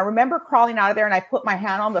groan. And I remember crawling out of there, and I put my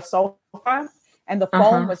hand on the sofa, and the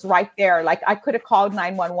phone was right there. Like, I could have called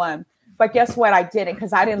 911, but guess what? I didn't,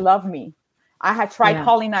 because I didn't love me. I had tried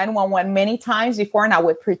calling 911 many times before, and I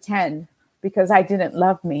would pretend because I didn't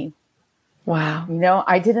love me. Wow. You know,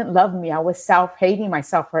 I didn't love me. I was self-hating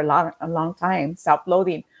myself for a long time,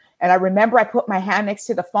 self-loathing. And I remember I put my hand next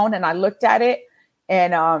to the phone and I looked at it,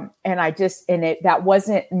 and that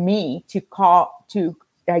wasn't me to call to.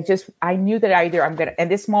 I knew that in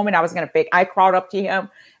this moment I was going to fake. I crawled up to him,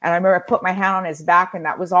 and I remember I put my hand on his back, and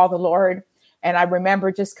that was all the Lord. And I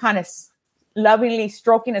remember just kind of lovingly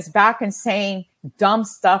stroking his back and saying dumb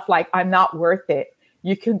stuff like, I'm not worth it.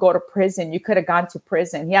 You can go to prison. You could have gone to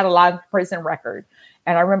prison. He had a lot of prison record.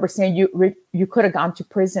 And I remember saying, you could have gone to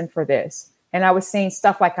prison for this. And I was saying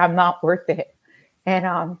stuff like, I'm not worth it.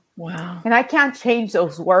 And, wow. And I can't change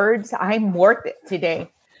those words. I'm worth it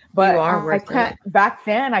today. But you are worth it. Back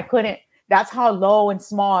then I couldn't. That's how low and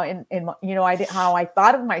small how I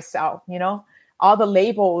thought of myself, all the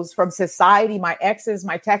labels from society, my exes,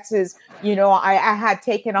 my texts, I had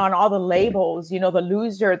taken on all the labels, the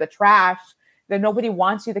loser, the trash, that nobody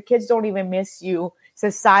wants you. The kids don't even miss you.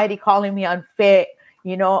 Society calling me unfit,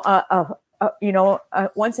 once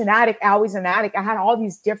an addict, always an addict. I had all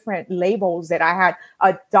these different labels that I had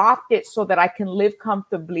adopted so that I can live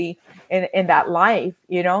comfortably in that life,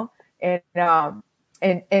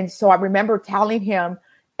 and so I remember telling him,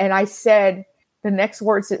 and I said, the next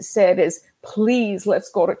words it said is, please, let's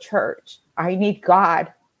go to church. I need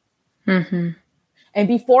God. Mm-hmm. And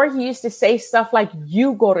before he used to say stuff like,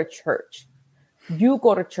 you go to church, you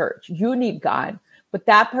need God. But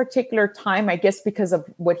that particular time, I guess because of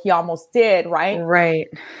what he almost did, right? Right.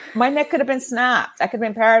 My neck could have been snapped. I could have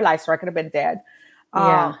been paralyzed, or I could have been dead.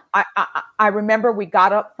 Yeah. I remember we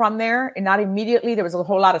got up from there, and not immediately. There was a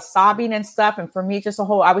whole lot of sobbing and stuff. And for me,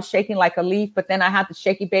 I was shaking like a leaf, but then I had the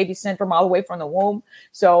shaky baby syndrome all the way from the womb.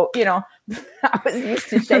 So, I was used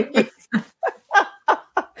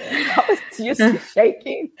to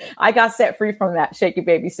shaking. I got set free from that shaky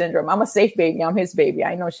baby syndrome. I'm a safe baby. I'm his baby.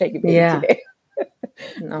 I know shaky baby today.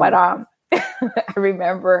 No. But I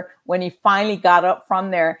remember when he finally got up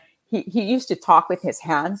from there, he used to talk with his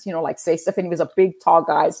hands, like say stuff. And he was a big, tall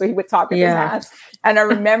guy. So he would talk with his hands. And I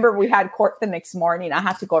remember we had court the next morning. I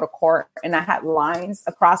had to go to court, and I had lines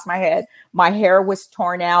across my head. My hair was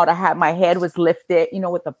torn out. My head was lifted,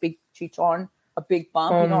 with a big chichon, a big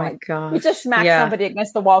bump. Oh my gosh. You just smack somebody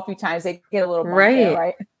against the wall a few times, they get a little bump there,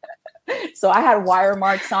 right? So I had wire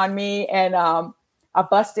marks on me, and a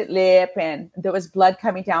busted lip, and there was blood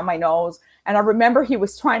coming down my nose. And I remember he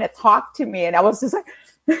was trying to talk to me, and I was just like,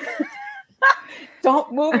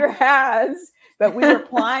 don't move your hands. But we were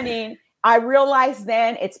planning. I realized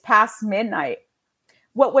then it's past midnight.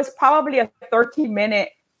 What was probably a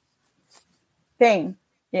 13-minute thing,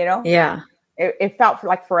 Yeah. It felt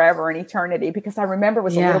like forever, an eternity, because I remember it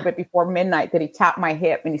was a little bit before midnight that he tapped my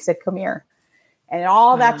hip and he said, come here. And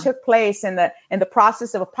all that took place in the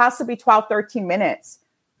process of possibly 12, 13 minutes.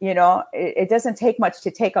 It doesn't take much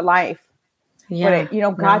to take a life. Yeah.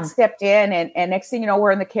 But, God stepped in, and next thing you know,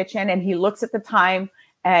 we're in the kitchen, and he looks at the time,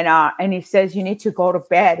 and he says, you need to go to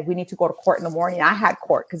bed. We need to go to court in the morning. I had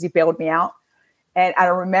court because he bailed me out. And I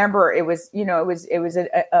remember it was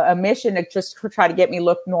a mission to just try to get me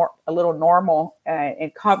look a little normal,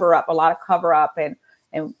 and cover up, a lot of cover up. And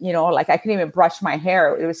like I couldn't even brush my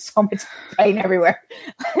hair. There was so much pain everywhere.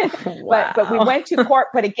 Wow. But we went to court.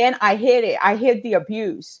 But again, I hid it. I hid the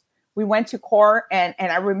abuse. We went to court, and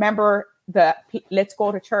I remember let's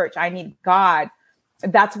go to church. I need God.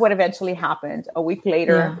 That's what eventually happened. A week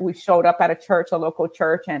later, we showed up at a church, a local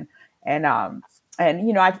church, and I've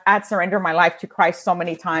surrendered my life to Christ so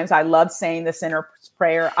many times. I love saying the sinner's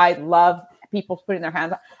prayer. I love people putting their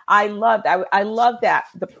hands. I love that,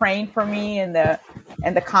 the praying for me and the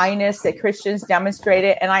kindness that Christians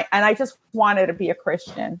demonstrated. And I just wanted to be a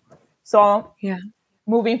Christian. So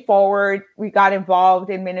moving forward, we got involved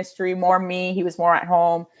in ministry, more me. He was more at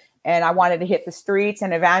home. And I wanted to hit the streets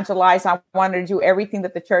and evangelize. I wanted to do everything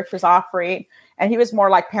that the church was offering. And he was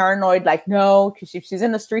more like paranoid, like, no, because if she's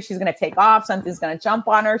in the street, she's going to take off. Something's going to jump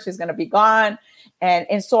on her. She's going to be gone.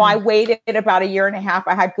 And so I waited about a year and a half.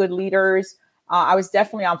 I had good leaders. I was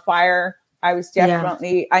definitely on fire. I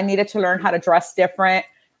needed to learn how to dress different.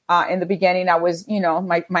 In the beginning, I was,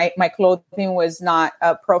 my clothing was not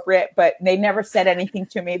appropriate, but they never said anything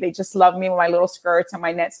to me. They just loved me with my little skirts and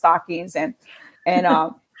my net stockings. And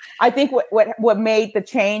I think what made the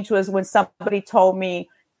change was when somebody told me,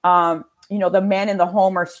 the men in the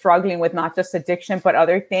home are struggling with not just addiction, but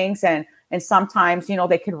other things. And sometimes,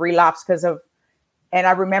 they could relapse because of, and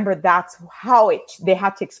I remember that's how they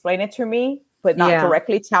had to explain it to me. but not Yeah.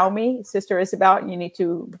 directly tell me, Sister Isabel, you need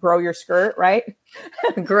to grow your skirt, right?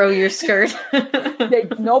 Grow your skirt.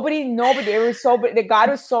 Nobody, it was so, but the God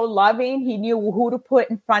was so loving. He knew who to put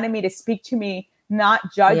in front of me to speak to me,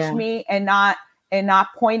 not judge me, and not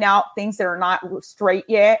point out things that are not straight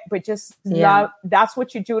yet, but just love. That's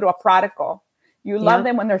what you do to a prodigal. You love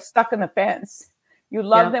them when they're stuck on the fence. You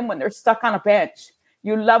love them when they're stuck on a bench.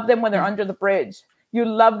 You love them when they're under the bridge. You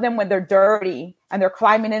love them when they're dirty and they're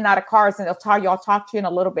climbing in and out of cars, and I'll talk to you in a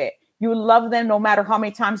little bit. You love them no matter how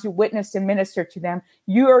many times you witnessed and ministered to them.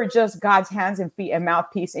 You are just God's hands and feet and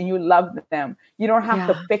mouthpiece, and you love them. You don't have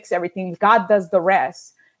to fix everything. God does the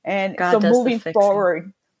rest. And God, so moving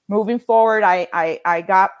forward, I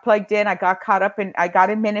got plugged in. I got caught up I got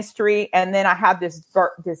in ministry, and then I had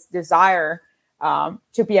this desire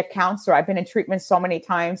to be a counselor. I've been in treatment so many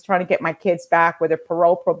times trying to get my kids back, whether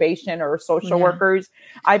parole, probation, or social workers.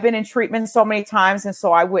 I've been in treatment so many times. And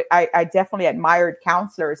so I definitely admired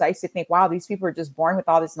counselors. I used to think, wow, these people are just born with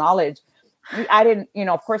all this knowledge. I didn't,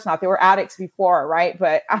 of course not. They were addicts before, right?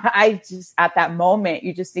 But I just, at that moment,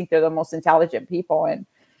 you just think they're the most intelligent people. And,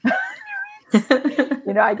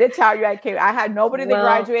 I did tell you, I had nobody that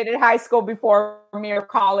graduated high school before me or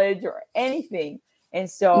college or anything. And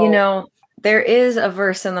so, there is a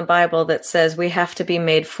verse in the Bible that says we have to be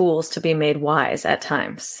made fools to be made wise at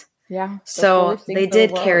times. Yeah. So they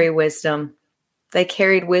did carry wisdom. They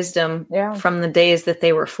carried wisdom from the days that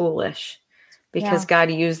they were foolish, because God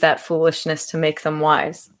used that foolishness to make them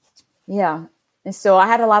wise. Yeah. And so I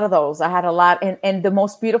had a lot of those. I had a lot. And the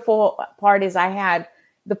most beautiful part is I had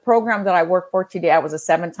the program that I work for today. I was a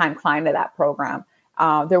 7-time client of that program.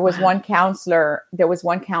 There was one counselor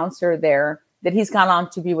there that he's gone on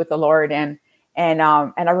to be with the Lord. And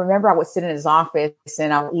I remember I would sit in his office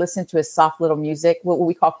and I would listen to his soft little music, what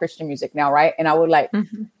we call Christian music now, right? And I would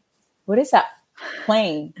what is that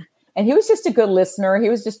playing? And he was just a good listener. He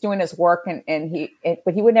was just doing his work,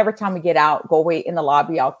 but he would never tell me, get out, go wait in the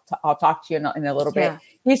lobby. I'll talk to you in a little bit.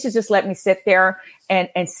 He used to just let me sit there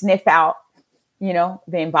and sniff out, the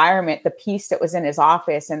environment, the peace that was in his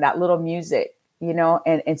office and that little music,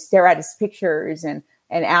 and stare at his pictures and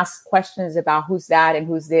ask questions about who's that and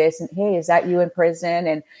who's this. And, hey, is that you in prison?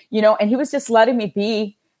 And, and he was just letting me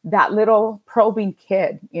be that little probing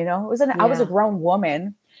kid, I was a grown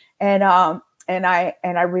woman. And I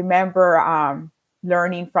remember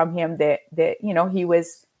learning from him that he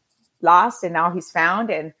was lost and now he's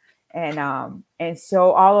found. And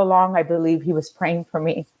so all along, I believe he was praying for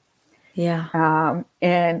me. Yeah.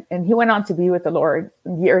 And he went on to be with the Lord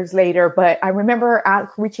years later. But I remember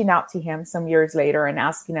reaching out to him some years later and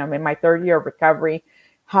asking him in my 3rd year of recovery,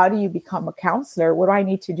 how do you become a counselor? What do I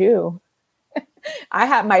need to do? I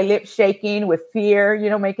had my lips shaking with fear,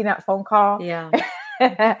 making that phone call. Yeah.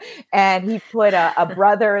 And he put a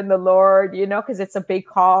brother in the Lord, because it's a big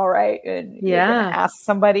call, right? And you're gonna ask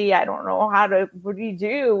somebody, I don't know what do you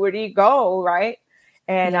do? Where do you go? Right.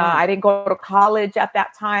 And I didn't go to college at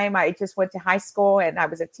that time. I just went to high school and I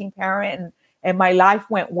was a teen parent and my life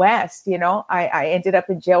went west. I ended up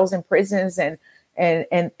in jails and prisons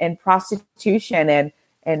and prostitution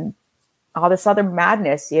and all this other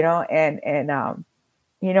madness, and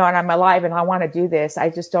I'm alive and I want to do this. I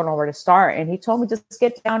just don't know where to start. And he told me, just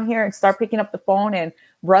get down here and start picking up the phone and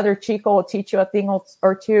Brother Chico will teach you a thing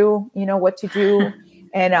or two, what to do.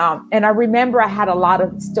 And I remember I had a lot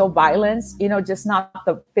of still violence, just not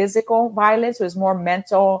the physical violence. It was more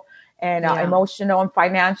mental and emotional and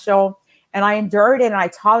financial. And I endured it and I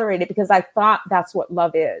tolerated it because I thought that's what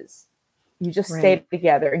love is. You just stay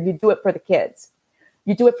together and you do it for the kids.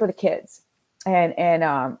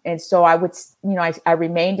 And so I would, I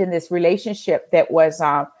remained in this relationship that was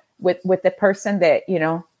with the person that,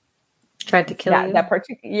 tried to kill you.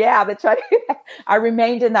 I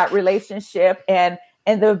remained in that relationship and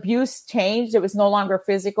the abuse changed. It was no longer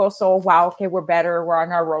physical. So, wow, okay, we're better. We're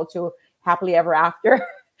on our road to happily ever after.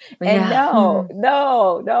 And no.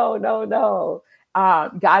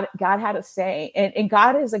 God had a say. And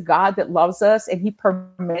God is a God that loves us and he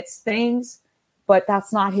permits things, but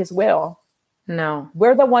that's not his will. No.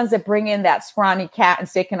 We're the ones that bring in that scrawny cat and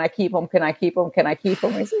say, can I keep him? Can I keep him? Can I keep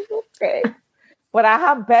him? I say, okay, but I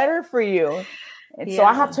have better for you. And so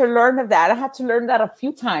I have to learn of that. I had to learn that a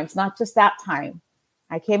few times, not just that time.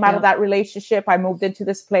 I came out of that relationship. I moved into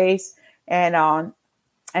this place and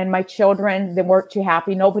my children, they weren't too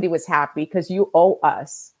happy. Nobody was happy because you owe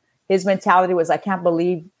us. His mentality was, I can't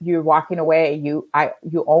believe you're walking away. You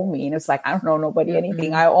owe me. And it's like, I don't owe nobody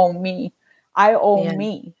anything. I owe me. I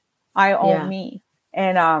owe me.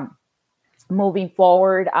 And moving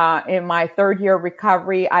forward in my 3rd year of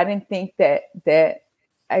recovery, I didn't think that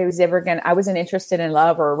I wasn't interested in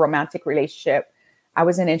love or a romantic relationship. I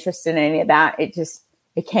wasn't interested in any of that.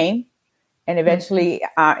 It came. And eventually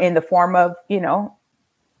in the form of,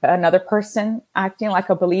 another person acting like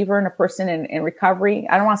a believer and a person in recovery.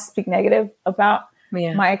 I don't want to speak negative about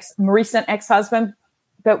my recent ex-husband,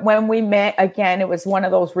 but when we met again, it was one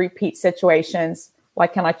of those repeat situations.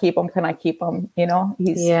 Like, can I keep him? Can I keep him?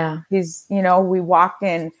 He's, we walked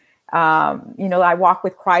in, I walk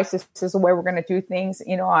with Christ. This is the way we're going to do things.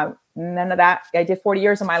 None of that. I did 40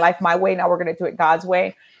 years of my life my way. Now we're going to do it God's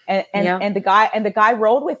way. And the guy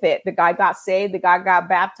rolled with it. The guy got saved. The guy got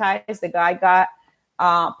baptized. The guy got,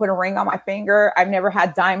 put a ring on my finger. I've never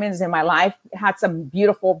had diamonds in my life. Had some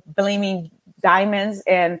beautiful gleaming diamonds.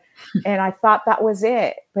 And I thought that was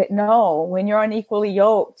it. But no, when you're unequally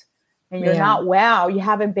yoked and you're not well, you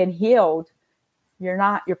haven't been healed.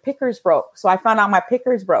 Your picker's broke. So I found out my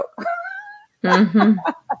picker's broke. Mm-hmm.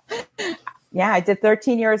 I did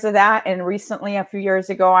 13 years of that. And recently, a few years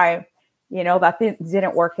ago, that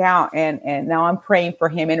didn't work out. And now I'm praying for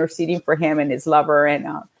him, interceding for him and his lover. And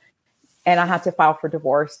I had to file for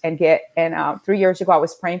divorce and 3 years ago, I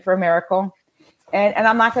was praying for a miracle. And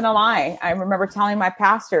I'm not going to lie. I remember telling my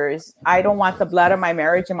pastors, I don't want the blood of my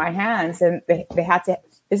marriage in my hands. And they had to,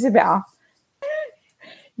 Isabel,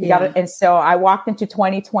 you got it. And so I walked into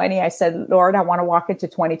 2020. I said, Lord, I want to walk into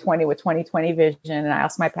 2020 with 2020 vision. And I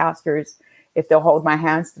asked my pastors if they'll hold my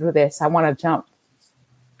hands through this. I want to jump.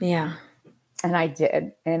 Yeah. And I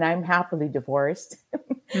did. And I'm happily divorced.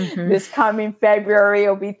 Mm-hmm. This coming February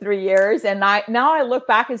will be 3 years. And now I look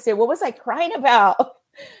back and say, what was I crying about?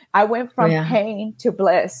 I went from pain to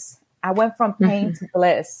bliss. I went from pain to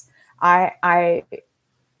bliss. I'm a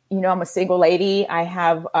single lady. I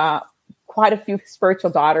have quite a few spiritual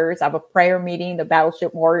daughters. I have a prayer meeting, the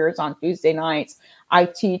Battleship Warriors, on Tuesday nights. I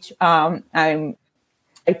teach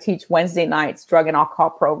Wednesday nights, drug and alcohol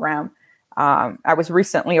program. I was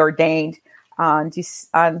recently ordained on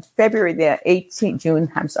February the 18th,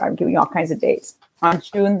 June. I'm sorry, I'm giving you all kinds of dates. On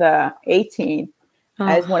June the 18th,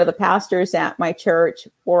 as one of the pastors at my church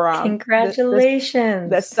for congratulations,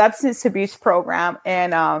 the substance abuse program,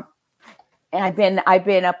 and I've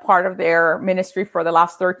been a part of their ministry for the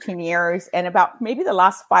last 13 years, and about maybe the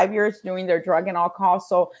last 5 years doing their drug and alcohol.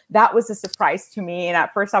 So that was a surprise to me. And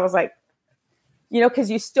at first, I was like, because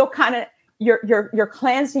you still kind of you're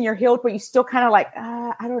cleansed and you're healed, but you still kind of like,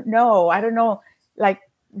 I don't know, like,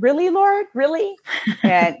 really, Lord, really,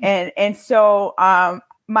 and so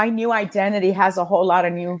my new identity has a whole lot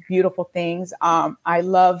of new beautiful things. I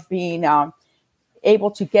love being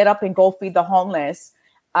able to get up and go feed the homeless.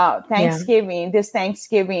 This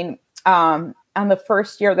Thanksgiving, on the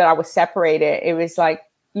first year that I was separated, it was like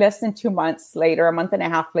less than 2 months later, a month and a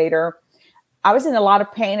half later, I was in a lot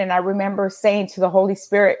of pain. And I remember saying to the Holy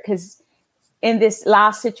Spirit, because in this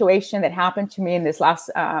last situation that happened to me, in this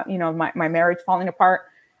last, my marriage falling apart,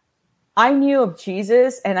 I knew of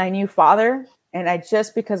Jesus and I knew Father. And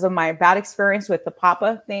because of my bad experience with the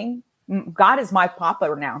Papa thing, God is my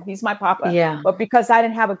Papa now. He's my Papa. Yeah. But because I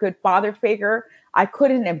didn't have a good father figure, I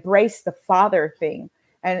couldn't embrace the Father thing.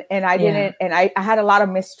 And I didn't, and I had a lot of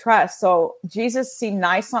mistrust. So Jesus seemed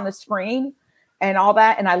nice on the screen and all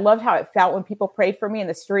that. And I loved how it felt when people prayed for me in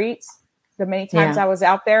the streets, the many times I was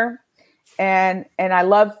out there. And I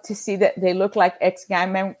loved to see that they looked like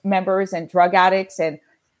ex-gang members and drug addicts. And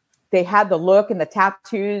they had the look and the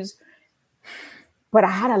tattoos. But I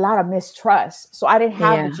had a lot of mistrust. So I didn't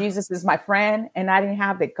have Jesus is my friend, and I didn't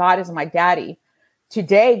have that God is my daddy.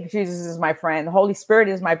 Today, Jesus is my friend. The Holy Spirit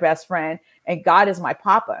is my best friend, and God is my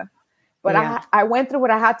Papa. But I went through what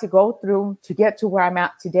I had to go through to get to where I'm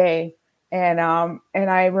at today. And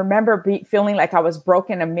I remember feeling like I was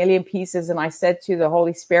broken a million pieces. And I said to the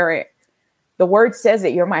Holy Spirit, the word says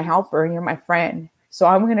that you're my helper and you're my friend. So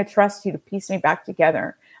I'm going to trust you to piece me back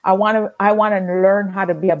together. I want to learn how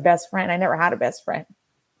to be a best friend. I never had a best friend.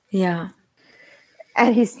 Yeah.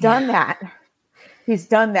 And he's done that. He's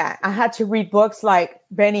done that. I had to read books like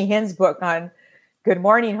Benny Hinn's book on Good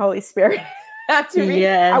Morning, Holy Spirit.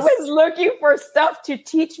 I was looking for stuff to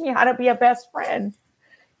teach me how to be a best friend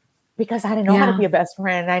because I didn't know how to be a best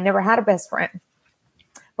friend. I never had a best friend.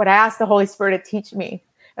 But I asked the Holy Spirit to teach me,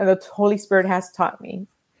 and the Holy Spirit has taught me.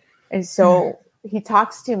 And so he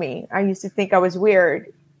talks to me. I used to think I was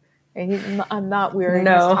weird. And I'm not weird.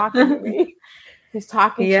 No. He's talking to me. He's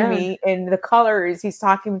talking to me in the colors. He's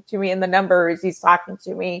talking to me in the numbers. He's talking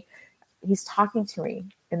to me. He's talking to me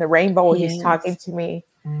in the rainbow. Yes. He's talking to me.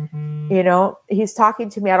 Mm-hmm. He's talking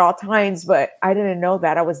to me at all times, but I didn't know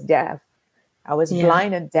that I was deaf. I was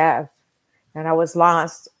blind and deaf, and I was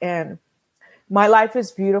lost. And my life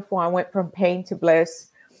is beautiful. I went from pain to bliss.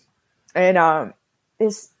 And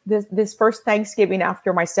this first Thanksgiving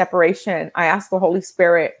after my separation, I asked the Holy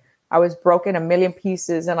Spirit. I was broken a million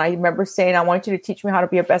pieces. And I remember saying, I want you to teach me how to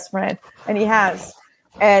be a best friend. And he has.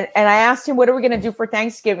 And I asked him, what are we going to do for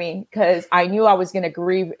Thanksgiving? Because I knew I was going to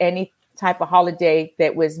grieve any type of holiday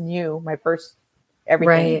that was new. My first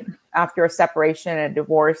everything after a separation and a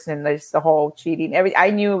divorce and the whole cheating. I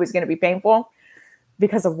knew it was going to be painful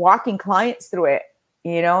because of walking clients through it,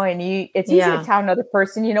 you know, and it's easy to tell another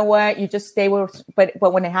person, you know what, you just stay with, but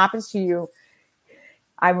when it happens to you,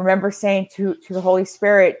 I remember saying to the Holy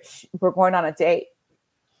Spirit, we're going on a date.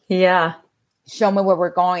 Yeah. Show me where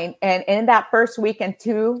we're going. And in that first weekend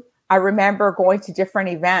too, I remember going to different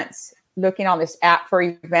events, looking on this app for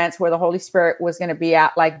events where the Holy Spirit was going to be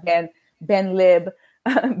at, like Ben Lim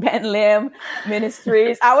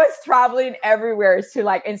Ministries. I was traveling everywhere to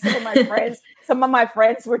like, and some of my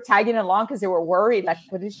friends were tagging along because they were worried, like,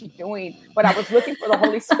 what is she doing? But I was looking for the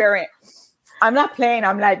Holy Spirit. I'm not playing.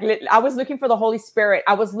 I was looking for the Holy Spirit.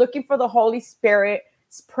 I was looking for the Holy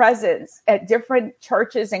Spirit's presence at different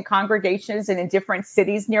churches and congregations and in different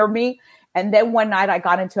cities near me. And then one night I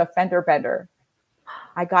got into a fender bender.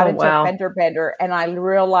 A fender bender, and I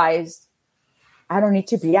realized I don't need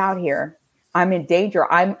to be out here. I'm in danger.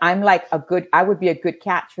 I'm like I would be a good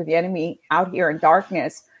catch for the enemy out here in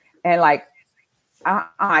darkness. And like,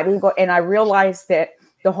 I didn't go. And I realized that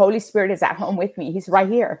the Holy Spirit is at home with me. He's right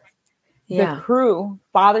here. Yeah. The crew,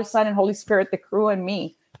 Father, Son, and Holy Spirit, the crew and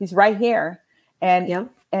me, he's right here. And,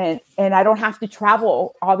 and I don't have to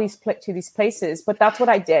travel to these places, but that's what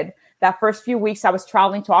I did. That first few weeks, I was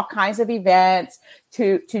traveling to all kinds of events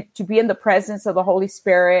to be in the presence of the Holy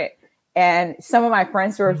Spirit. And some of my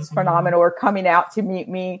friends who are phenomenal were coming out to meet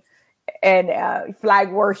me and flag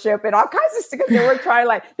worship and all kinds of stuff.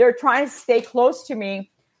 They were trying to stay close to me.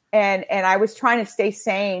 And I was trying to stay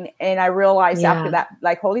sane. And I realized after that,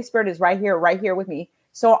 like, Holy Spirit is right here with me.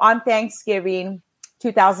 So on Thanksgiving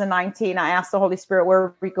 2019, I asked the Holy Spirit, where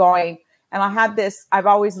are we going? And I had I've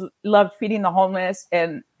always loved feeding the homeless.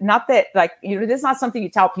 And not that, like, you know, this is not something you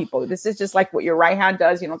tell people. This is just like what your right hand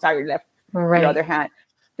does. You don't tell your your other hand.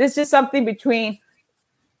 This is something between,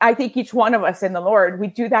 I think, each one of us and the Lord. We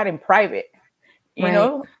do that in private. You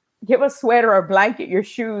know, give a sweater or a blanket, your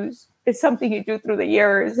shoes. It's something you do through the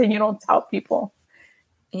years and you don't tell people.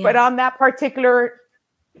 Yeah. But on that particular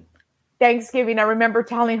Thanksgiving, I remember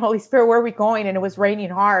telling Holy Spirit, where are we going? And it was raining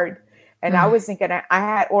hard. And I was thinking, I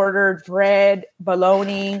had ordered bread,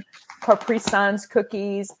 bologna, Capri Suns,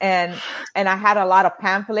 cookies, and I had a lot of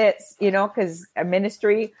pamphlets, you know, because a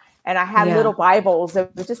ministry. And I had little Bibles.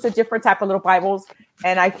 It was just a different type of little Bibles.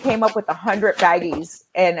 And I came up with 100 baggies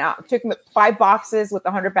and took 5 boxes with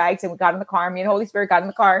 100 bags. And we got in the car. Me and Holy Spirit got in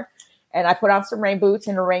the car. And I put on some rain boots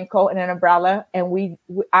and a raincoat and an umbrella. And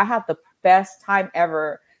I had the best time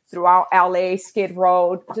ever throughout LA, Skid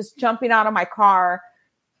Road, just jumping out of my car.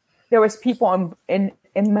 There was people in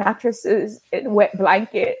mattresses, in wet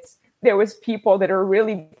blankets. There was people that are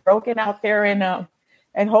really broken out there.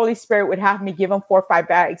 And Holy Spirit would have me give them 4 or 5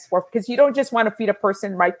 bags because you don't just want to feed a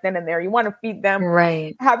person right then and there. You want to feed them,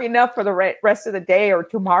 have enough for the rest of the day or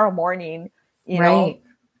tomorrow morning, you know?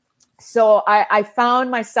 So I found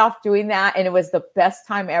myself doing that, and it was the best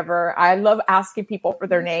time ever. I love asking people for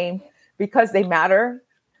their name because they matter.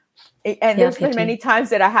 And there's been many times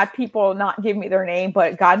that I had people not give me their name,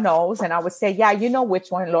 but God knows. And I would say, yeah, you know which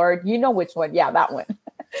one, Lord, you know which one. Yeah, that one.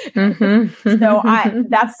 So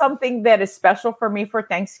that's something that is special for me for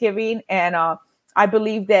Thanksgiving. And I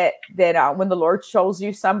believe that when the Lord shows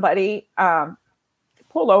you somebody,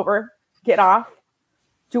 pull over, get off,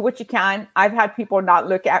 do what you can. I've had people not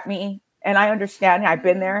look at me, and I understand. I've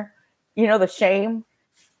been there, you know, the shame.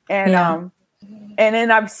 And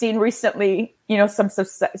then I've seen recently, you know, some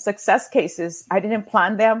success cases. I didn't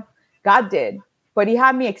plan them. God did. But he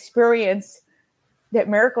had me experience that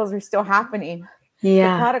miracles are still happening.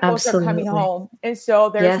 Yeah, the prodigals are coming home. And so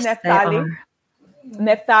there's Neftali.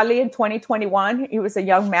 Neftali in 2021, he was a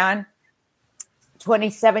young man,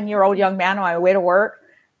 27-year-old young man on my way to work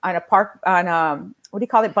on a park, on what do you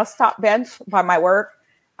call it, bus stop bench by my work,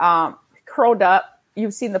 curled up.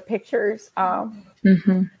 You've seen the pictures.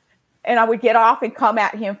 And I would get off and come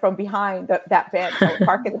at him from behind that bench. I would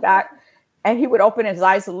park in the back, and he would open his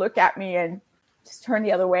eyes and look at me and just turn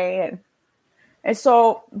the other way. And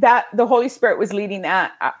so that the Holy Spirit was leading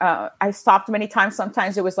that. I stopped many times.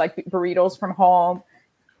 Sometimes it was like burritos from home.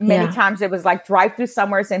 Many times it was like drive through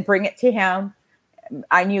somewhere and bring it to him.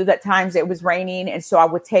 I knew that times it was raining. And so I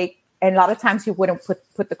would take, and a lot of times he wouldn't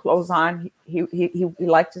put the clothes on. He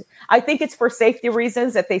liked to, I think it's for safety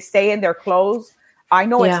reasons that they stay in their clothes. I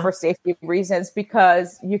know it's for safety reasons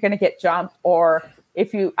because you're going to get jumped or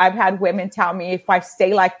I've had women tell me if I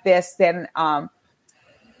stay like this, then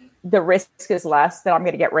the risk is less that I'm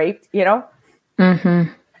going to get raped,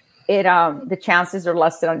 Mm-hmm. The chances are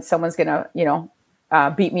less that someone's going to,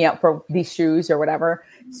 beat me up for these shoes or whatever.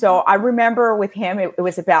 So I remember with him, it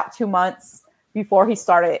was about 2 months before he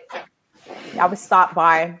started. I would stop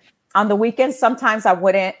by on the weekends. Sometimes I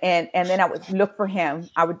wouldn't. And then I would look for him.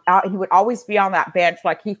 He would always be on that bench.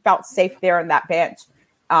 Like he felt safe there on that bench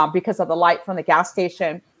because of the light from the gas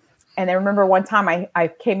station. And I remember one time I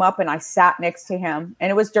came up and I sat next to him, and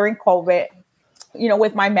it was during COVID,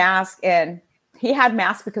 with my mask, and he had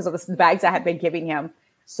masks because of the bags I had been giving him.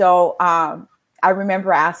 So I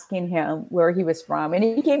remember asking him where he was from, and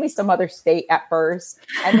he gave me some other state at first.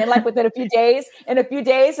 And then like within a few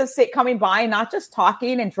days of coming by and not just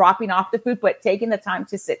talking and dropping off the food, but taking the time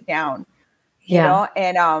to sit down,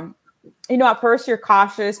 and, at first you're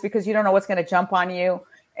cautious because you don't know what's going to jump on you.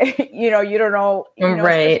 You don't know, right.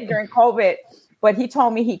 Especially during COVID. But he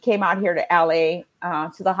told me he came out here to LA,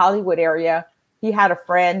 to the Hollywood area. He had a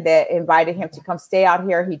friend that invited him to come stay out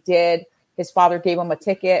here. He did. His father gave him a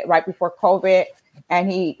ticket right before COVID,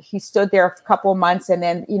 and he stood there a couple of months, and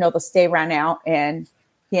then, the stay ran out, and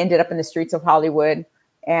he ended up in the streets of Hollywood,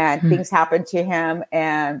 and things happened to him,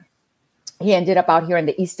 and he ended up out here in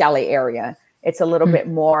the East LA area. It's a little bit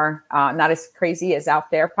more, not as crazy as out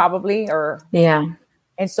there probably,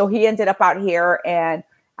 and so he ended up out here, and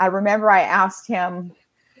I remember I asked him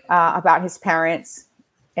about his parents,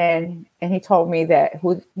 and he told me that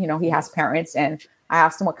he has parents, and I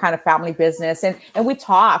asked him what kind of family business, and we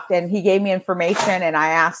talked, and he gave me information, and I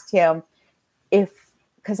asked him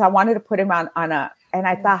because I wanted to put him on and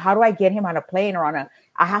I thought, how do I get him on a plane or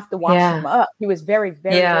I have to wash him up. He was very,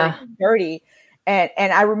 very, very dirty. And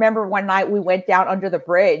I remember one night we went down under the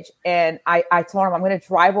bridge, and I told him, I'm going to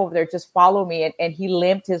drive over there. Just follow me. And he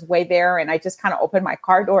limped his way there. And I just kind of opened my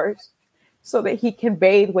car doors so that he can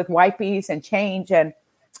bathe with wipes and change.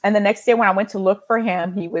 And the next day when I went to look for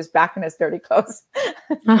him, he was back in his dirty clothes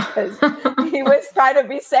because he was trying to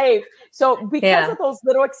be safe. So because of those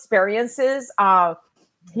little experiences,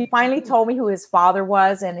 he finally told me who his father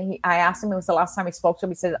was. And I asked him, it was the last time he spoke to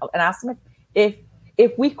him. He said, and asked him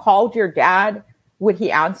if we called your dad, would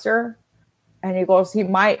he answer? And he goes, he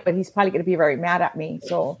might, but he's probably going to be very mad at me.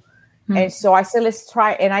 So, and so I said, let's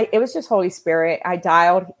try. And it was just Holy Spirit. I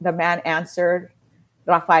dialed, the man answered,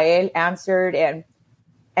 Rafael answered. And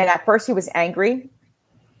at first he was angry.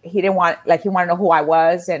 He wanted to know who I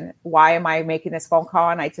was and why am I making this phone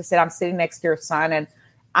call? And I just said, I'm sitting next to your son. And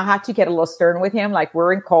I had to get a little stern with him. Like,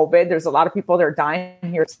 we're in COVID. There's a lot of people that are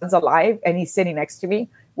dying. Your son's alive and he's sitting next to me.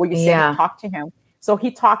 Will you sit and talk to him? So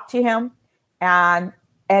he talked to him, and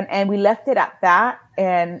we left it at that.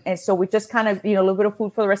 And so we just kind of, a little bit of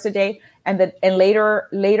food for the rest of the day. And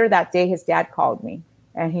later that day, his dad called me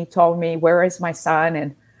and he told me, where is my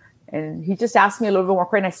son? And he just asked me a little bit more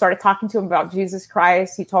quick. And I started talking to him about Jesus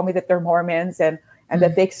Christ. He told me that they're Mormons and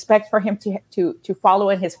that they expect for him to follow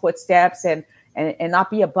in his footsteps and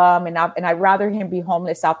not be a bum. And I'd rather him be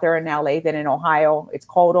homeless out there in LA than in Ohio. It's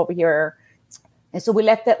cold over here. And so we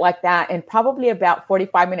left it like that. And probably about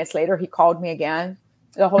 45 minutes later, he called me again.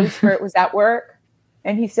 The Holy Spirit was at work.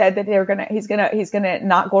 And he said that he's gonna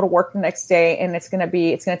not go to work the next day. And it's gonna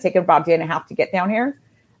take him about a day and a half to get down here.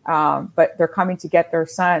 But they're coming to get their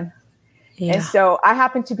son. Yeah. And so I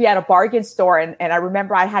happened to be at a bargain store. And I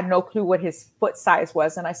remember I had no clue what his foot size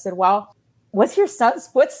was. And I said, well, what's your son's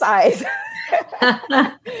foot size?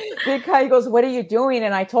 Because he goes, what are you doing?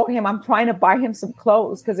 And I told him, I'm trying to buy him some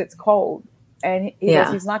clothes because it's cold. And he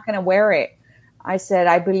goes, he's not going to wear it. I said,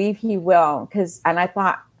 I believe he will. And I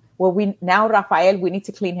thought, well, Rafael, we need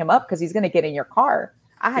to clean him up because he's going to get in your car.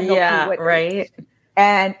 I had no clue what. Right.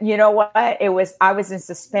 And you know what? I was in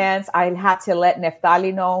suspense. I had to let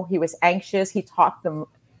Neftali know. He was anxious. He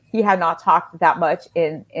had not talked that much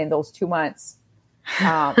in those 2 months.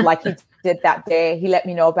 Like he did that day. He let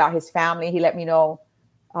me know about his family. He let me know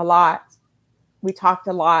a lot. We talked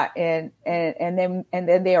a lot. And then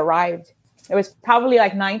they arrived. It was probably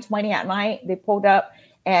like 9:20 at night. They pulled up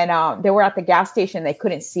and they were at the gas station. They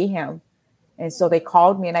couldn't see him. And so they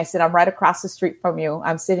called me and I said, I'm right across the street from you.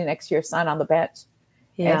 I'm sitting next to your son on the bench.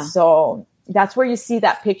 Yeah. And so that's where you see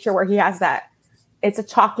that picture where he has that. It's a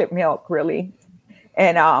chocolate milk, really.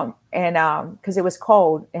 And because it was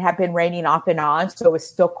cold. It had been raining off and on. So it was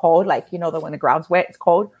still cold. Like, when the ground's wet, it's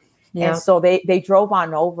cold. Yeah. And so they drove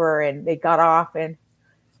on over and they got off and,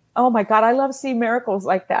 oh my God, I love seeing miracles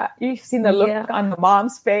like that. You've seen the look on the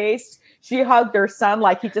mom's face. She hugged her son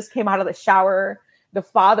like he just came out of the shower. The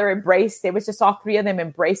father embraced. It was just all three of them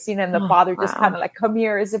embracing. And the father just kind of like, come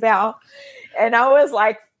here, Isabel. And I was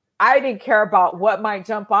like, I didn't care about what might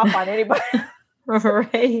jump off on anybody.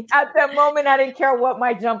 Right. At that moment, I didn't care what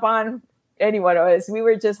might jump on anyone was. We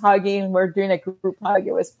were just hugging. We're doing a group hug.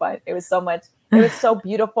 It was fun. It was so much. It was so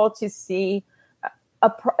beautiful to see.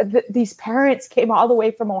 These parents came all the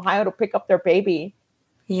way from Ohio to pick up their baby.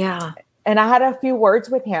 Yeah. And I had a few words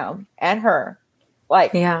with him and her.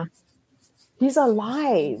 Like, yeah, he's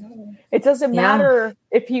alive. It doesn't matter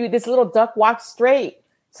if this little duck walks straight.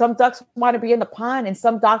 Some ducks want to be in the pond and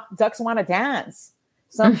some ducks want to dance.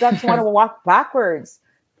 Some ducks want to walk backwards.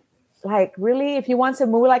 Like, really, if you want to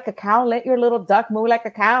moo like a cow, let your little duck moo like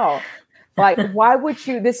a cow. Like, why would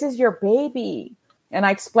you? This is your baby. And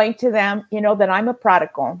I explained to them, that I'm a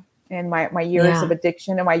prodigal in my years of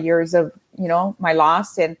addiction and my years of, my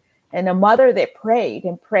loss, and a mother that prayed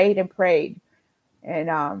and prayed and prayed.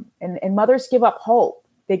 And mothers give up hope.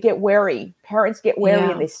 They get wary. Parents get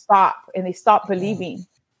wary and they stop believing.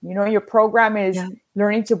 Your program is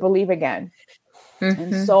learning to believe again. Mm-hmm.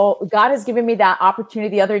 And so God has given me that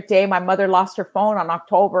opportunity. The other day, my mother lost her phone on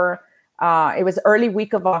October. It was early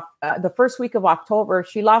week of the first week of October.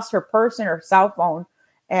 She lost her purse and her cell phone,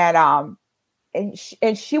 and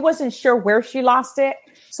she wasn't sure where she lost it.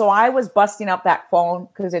 So I was busting up that phone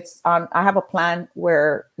because it's on. I have a plan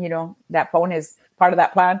where that phone is part of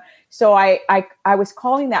that plan. So I was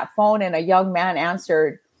calling that phone, and a young man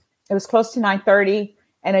answered. It was close to 9:30,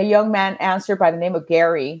 and a young man answered by the name of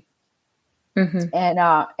Gary. Mm-hmm.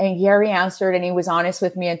 And Gary answered, and he was honest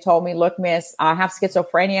with me and told me, "Look, miss, I have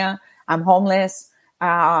schizophrenia. I'm homeless.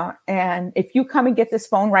 And if you come and get this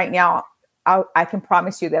phone right now, I can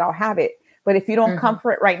promise you that I'll have it. But if you don't come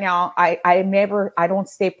for it right now, I don't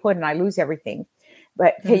stay put and I lose everything.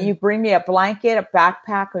 But can you bring me a blanket, a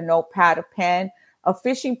backpack, a notepad, a pen, a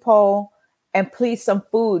fishing pole, and please some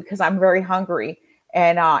food because I'm very hungry.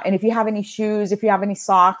 And if you have any shoes, if you have any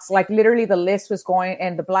socks, like literally the list was going,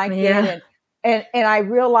 and the blanket and I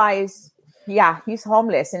realized, he's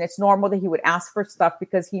homeless, and it's normal that he would ask for stuff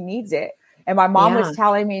because he needs it. And my mom was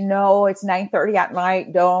telling me, no, it's 9:30 at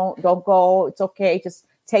night. Don't go. It's okay. Just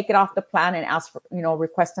take it off the plan and ask for,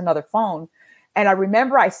 request another phone. And I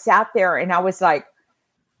remember I sat there and I was like,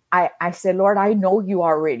 I said, Lord, I know you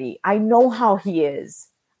already. I know how he is.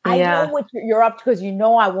 I know what you're up to, because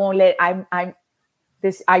I won't let,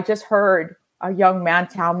 I just heard a young man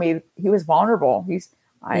tell me he was vulnerable.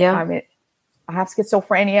 I have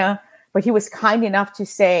schizophrenia, but he was kind enough to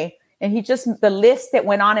say, and the list that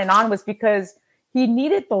went on was because he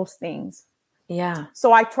needed those things. Yeah.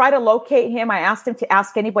 So I tried to locate him. I asked him to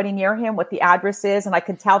ask anybody near him what the address is, and I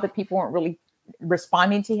could tell that people weren't really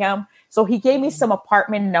responding to him. So he gave me some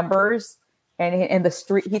apartment numbers and in the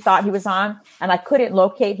street he thought he was on, and I couldn't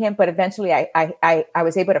locate him, but eventually I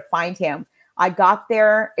was able to find him. I got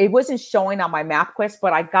there. It wasn't showing on my MapQuest,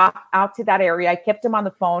 but I got out to that area. I kept him on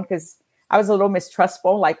the phone because I was a little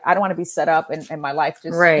mistrustful. Like, I don't want to be set up and my life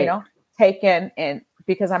just, taken, and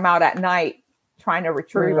because I'm out at night trying to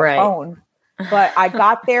retrieve a phone. But I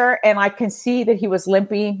got there and I can see that he was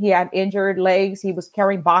limping. He had injured legs. He was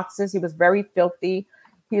carrying boxes. He was very filthy.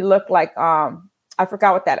 He looked like, I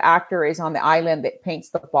forgot what that actor is on the island that paints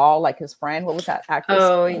the ball like his friend. What was that actor?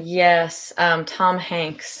 Oh, yes. Tom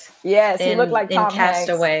Hanks. Yes, he looked like Tom Hanks. In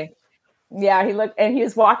Castaway. Yeah, he looked, and he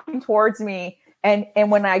was walking towards me. And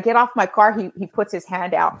when I get off my car, he puts his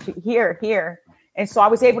hand out to here. And so I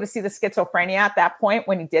was able to see the schizophrenia at that point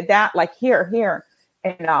when he did that, like here.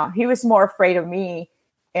 And he was more afraid of me.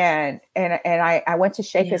 And I went to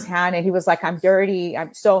shake his hand, and he was like, I'm dirty.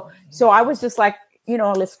 So I was just like,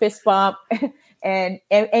 let's fist bump and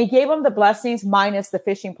gave him the blessings minus the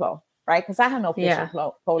fishing pole, right? Because I had no fishing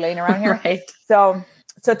pole laying around here. Right. So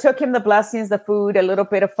took him the blessings, the food, a little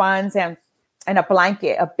bit of funds, and a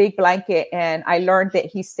blanket, a big blanket. And I learned that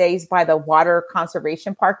he stays by the water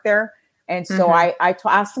conservation park there. And so I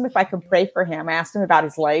asked him if I could pray for him. I asked him about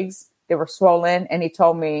his legs. They were swollen. And he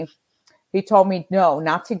told me, no,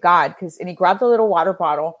 not to God. And he grabbed a little water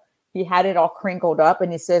bottle. He had it all crinkled up.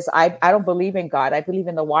 And he says, I don't believe in God. I believe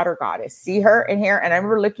in the water goddess. See her in here? And I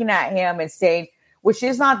remember looking at him and saying, well,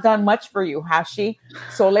 she's not done much for you, has she?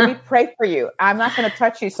 So let me pray for you. I'm not going to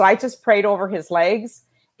touch you. So I just prayed over his legs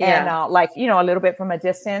and a little bit from a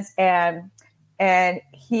distance. And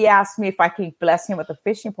he asked me if I could bless him with a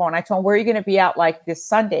fishing pole. And I told him, where are you going to be out like this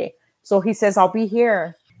Sunday? So he says, I'll be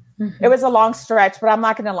here. Mm-hmm. It was a long stretch, but I'm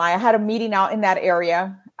not going to lie. I had a meeting out in that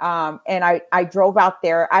area. And I drove out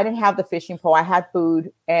there. I didn't have the fishing pole. I had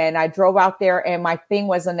food, and I drove out there. And my thing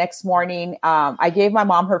was the next morning, I gave my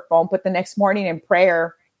mom her phone, but the next morning in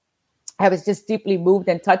prayer, I was just deeply moved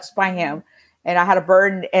and touched by him. And I had a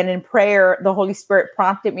burden. And in prayer, the Holy Spirit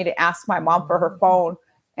prompted me to ask my mom for her phone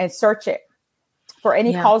and search it for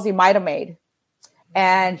any calls he might have made.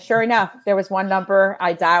 And sure enough, there was one number.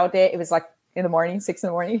 I dialed it. It was like in the morning, 6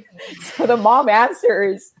 a.m. So the mom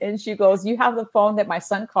answers and she goes, "You have the phone that my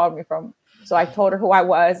son called me from." So I told her who I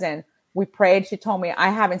was and we prayed. She told me I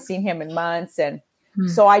haven't seen him in months. And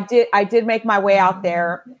so I did make my way out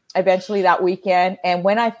there eventually that weekend. And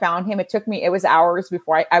when I found him, it was hours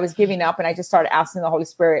before I was giving up. And I just started asking the Holy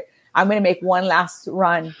Spirit, I'm going to make one last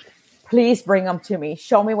run. Please bring him to me.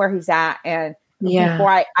 Show me where he's at. And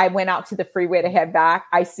before I went out to the freeway to head back,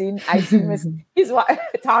 I seen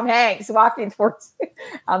Tom Hanks walking towards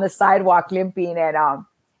on the sidewalk limping.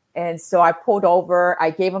 And so I pulled over. I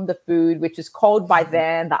gave him the food, which was cold by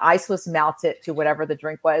then. The ice was melted to whatever the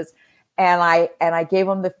drink was. And I gave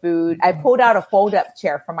him the food. I pulled out a fold-up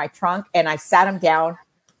chair from my trunk and I sat him down,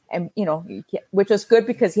 and which was good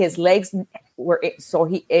because his legs were so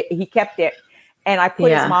he kept it. And I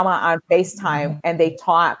put his mama on FaceTime and they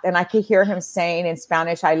talked, and I could hear him saying in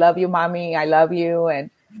Spanish, "I love you, mommy. I love you,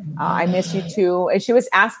 and I miss you too." And she was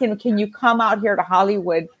asking, "Can you come out here to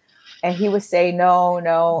Hollywood?" And he was saying,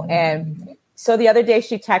 "No." And so the other day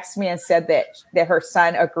she texted me and said that her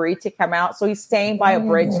son agreed to come out. So he's staying by a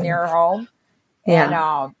bridge near her home.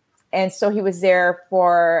 And so he was there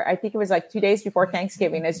for, I think it was like 2 days before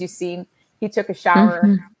Thanksgiving. As you've seen, he took a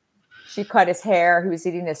shower. She cut his hair. He was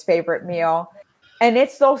eating his favorite meal. And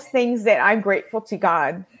it's those things that I'm grateful to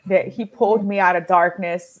God that he pulled me out of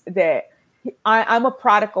darkness, that I'm a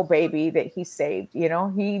prodigal baby that he saved. He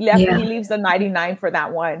leaves the 99 for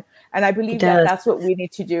that one. And I believe that that's what we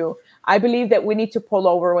need to do. I believe that we need to pull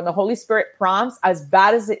over when the Holy Spirit prompts, as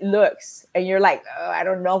bad as it looks. And you're like, I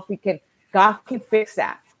don't know if we can, God can fix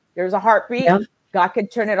that. There's a heartbeat. Yep. God can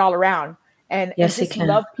turn it all around. And just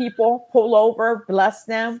love people, pull over, bless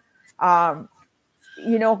them.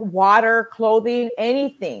 Water, clothing,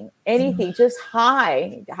 anything, just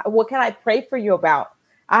hi. What can I pray for you about?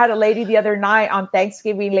 I had a lady the other night on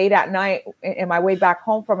Thanksgiving late at night in my way back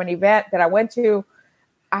home from an event that I went to.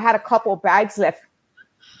 I had a couple of bags left,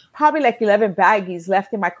 probably like 11 baggies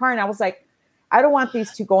left in my car. And I was like, I don't want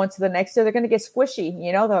these to go into the next day. They're going to get squishy,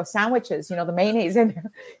 the sandwiches, the mayonnaise in there.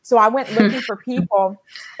 So I went looking for people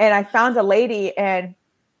and I found a lady and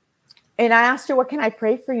I asked her, "What can I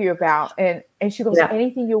pray for you about?" And she goes,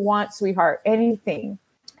 "Anything you want, sweetheart, anything."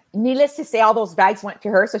 Needless to say, all those bags went to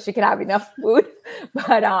her so she could have enough food.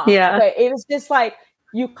 But it was just like,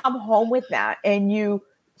 you come home with that and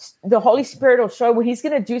the Holy Spirit will show you when he's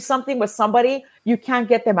going to do something with somebody, you can't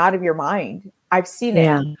get them out of your mind. I've seen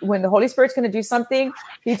it. When the Holy Spirit's going to do something,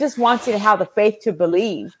 he just wants you to have the faith to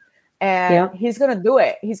believe. And he's going to do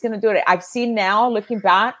it. He's going to do it. I've seen now, looking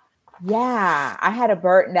back, I had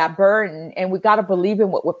that burden, and we got to believe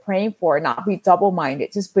in what we're praying for, not be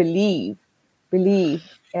double-minded. Just believe.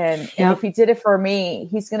 And if he did it for me,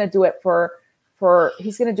 he's going to do it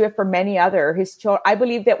he's going to do it for many other his children. I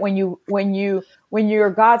believe that when you're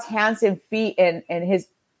God's hands and feet and his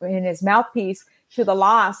mouthpiece to the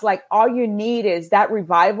lost, like all you need is that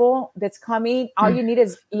revival that's coming. All you need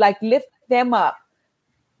is like lift them up.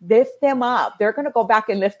 They're going to go back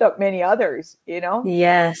and lift up many others,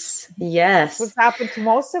 Yes. That's what's happened to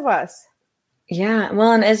most of us. Yeah.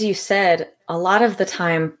 Well, and as you said, a lot of the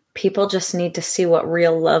time people just need to see what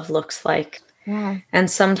real love looks like. Yeah.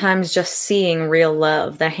 And sometimes just seeing real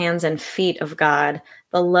love, the hands and feet of God,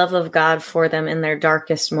 the love of God for them in their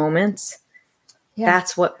darkest moments. Yeah.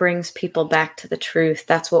 That's what brings people back to the truth.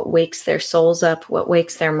 That's what wakes their souls up, what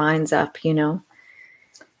wakes their minds up, Yeah.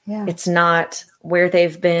 It's not where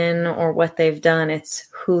they've been or what they've done. It's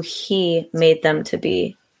who he made them to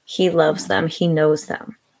be. He loves them. He knows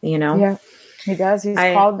them, Yeah, he does. He's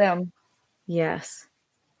called them. Yes.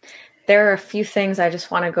 There are a few things I just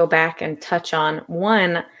want to go back and touch on.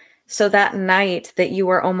 One, so that night that you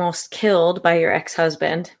were almost killed by your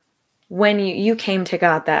ex-husband, when you came to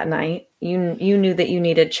God that night, you knew that you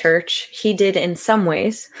needed church. He did in some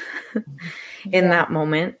ways in that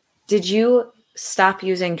moment. Did you stop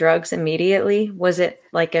using drugs immediately? Was it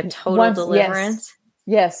like a total deliverance?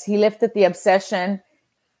 Yes. He lifted the obsession.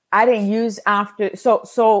 I didn't use after. This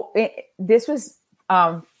was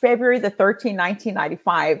February the 13th,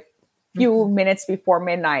 1995, few minutes before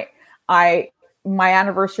midnight. My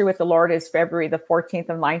anniversary with the Lord is February the 14th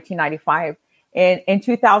of 1995. And in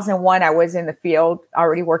 2001, I was in the field,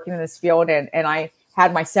 already working in this field, and I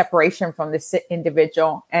had my separation from this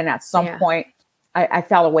individual. And at some point, I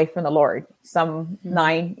fell away from the Lord. Some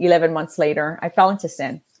 11 months later, I fell into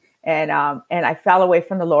sin, and I fell away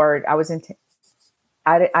from the Lord. I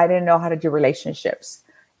didn't know how to do relationships,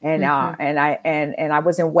 and I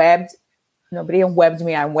wasn't webbed. Nobody webbed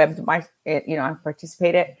me. I webbed I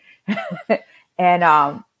participated, and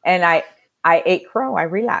I ate crow. I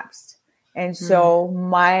relapsed. And so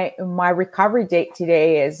my recovery date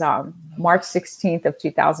today is March 16th of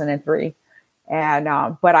 2003.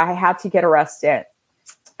 And but I had to get arrested.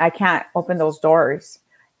 I can't open those doors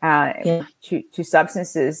to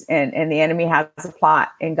substances, and the enemy has a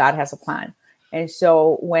plot and God has a plan. And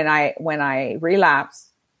so when I relapsed,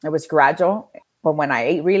 it was gradual. But when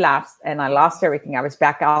I relapsed and I lost everything, I was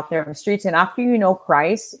back out there in the streets. And after you know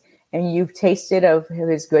Christ and you've tasted of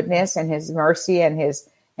his goodness and his mercy and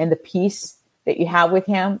the peace that you have with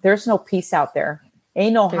him, there's no peace out there.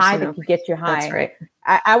 Ain't no high that can get you high. That's right.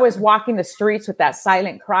 I was walking the streets with that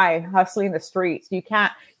silent cry, hustling the streets. You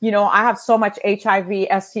can't, I have so much HIV,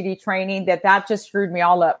 STD training that just screwed me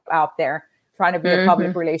all up out there trying to be a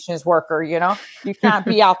public relations worker. You can't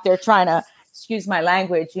be out there trying to, excuse my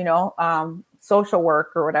language, social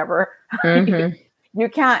work or whatever. You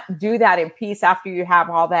can't do that in peace after you have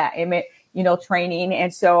all that, training.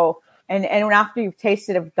 And so, and after you've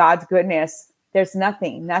tasted of God's goodness, there's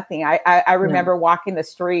nothing. I remember walking the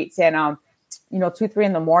streets and, 2, 3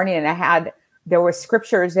 in the morning, and there were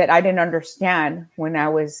scriptures that I didn't understand when I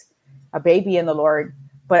was a baby in the Lord,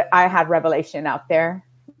 but I had revelation out there.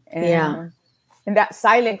 And, and that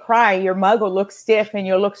silent cry, your mug will look stiff and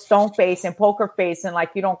you'll look stone faced and poker face and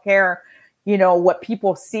like you don't care, what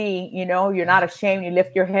people see. You're not ashamed. You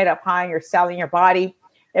lift your head up high and you're selling your body.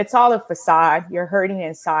 It's all a facade. You're hurting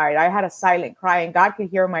inside. I had a silent cry and God could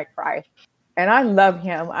hear my cry. And I love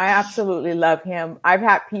him. I absolutely love him. I've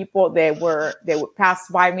had people that would pass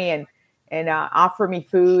by me and offer me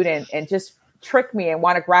food and just trick me and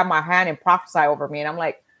want to grab my hand and prophesy over me. And I'm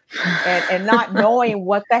like, and not knowing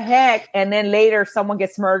what the heck. And then later someone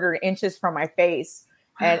gets murdered inches from my face.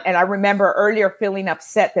 And I remember earlier feeling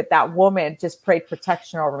upset that woman just prayed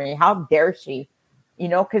protection over me. How dare she?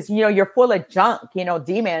 Because, you're full of junk,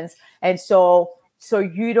 demons. And so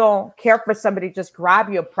you don't care for somebody to just grab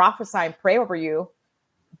you and prophesy and pray over you.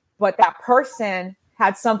 But that person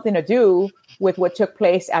had something to do with what took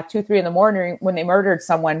place at 2, 3 in the morning when they murdered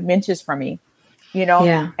someone inches from me,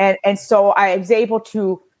 And so I was able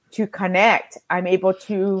to connect. I'm able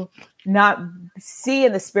to not see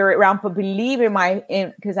in the spirit realm, but believe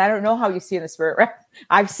because I don't know how you see in the spirit realm.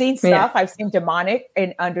 I've seen stuff. I've seen demonic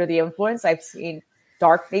and under the influence. I've seen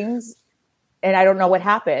dark things, and I don't know what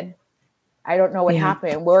happened.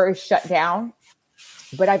 Happened. We're shut down.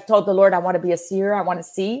 But I've told the Lord, I want to be a seer. I want to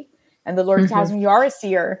see. And the Lord tells me, you are a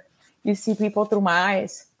seer. You see people through my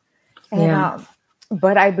eyes. And,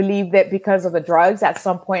 but I believe that because of the drugs, at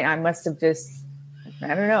some point, I must have just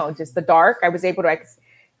the dark. I was able to,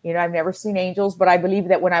 I've never seen angels, but I believe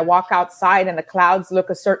that when I walk outside and the clouds look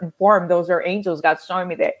a certain form, those are angels. God's showing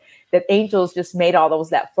me that angels just made all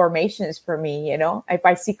that formations for me. If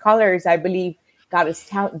I see colors, I believe God is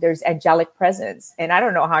telling there's angelic presence. And I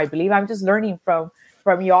don't know how I believe. I'm just learning from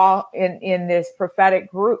y'all in this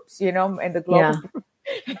prophetic groups, in the global group.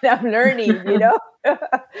 And I'm learning,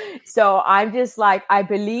 So I'm just like, I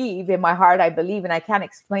believe in my heart. I believe, and I can't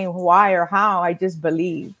explain why or how. I just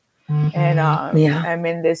believe. And I'm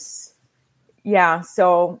in this. Yeah.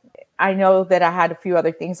 So I know that I had a few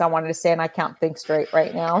other things I wanted to say, and I can't think straight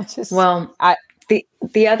right now.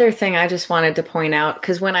 The other thing I just wanted to point out,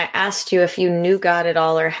 because when I asked you if you knew God at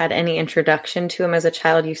all or had any introduction to him as a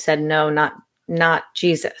child, you said no, not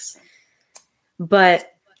Jesus.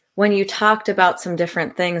 But when you talked about some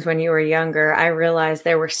different things when you were younger, I realized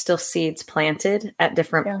there were still seeds planted at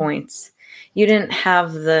different points. You didn't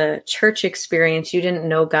have the church experience. You didn't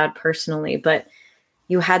know God personally, but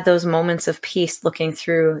you had those moments of peace looking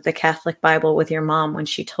through the Catholic Bible with your mom when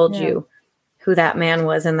she told you who that man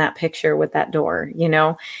was in that picture with that door,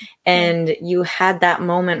 and you had that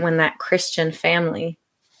moment when that Christian family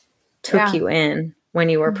took you in when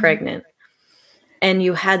you were pregnant. And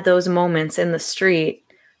you had those moments in the street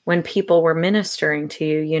when people were ministering to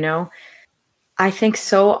you, I think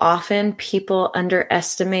so often people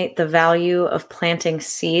underestimate the value of planting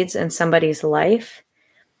seeds in somebody's life,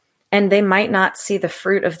 and they might not see the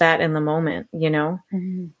fruit of that in the moment,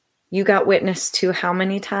 You got witnessed to how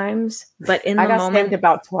many times? But in the moment,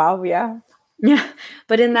 about 12, Yeah.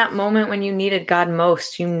 But in that moment when you needed God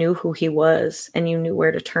most, you knew who he was and you knew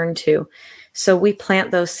where to turn to. So we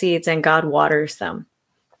plant those seeds and God waters them.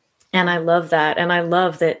 And I love that. And I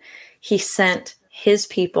love that he sent his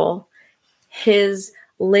people, his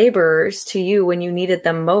laborers to you when you needed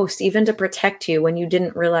them most, even to protect you when you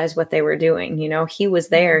didn't realize what they were doing. He was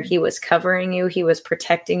there. He was covering you. He was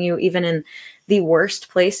protecting you, even in the worst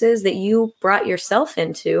places that you brought yourself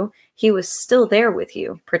into. He was still there with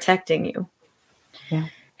you, protecting you.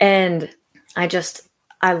 And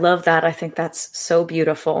I love that. I think that's so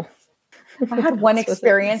beautiful. I had one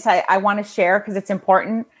experience I want to share because it's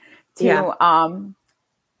important to,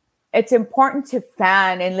 it's important to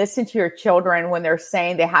fan and listen to your children when they're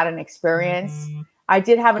saying they had an experience. I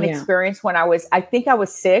did have an experience when I think I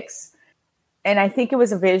was 6, and I think it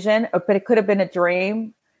was a vision, but it could have been a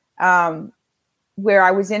dream, where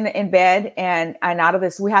I was in bed and out of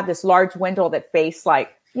this, we had this large window that faced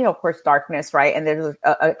like, of course, darkness, right? And there's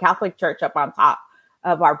a Catholic church up on top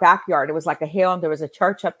of our backyard. It was like a hill and there was a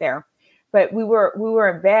church up there. But we were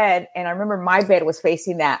in bed, and I remember my bed was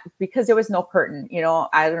facing that because there was no curtain.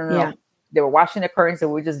 I don't know. Yeah. They were washing the curtains,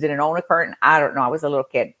 and we just didn't own a curtain. I don't know. I was a little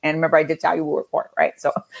kid, and remember, I did tell you we were poor, right?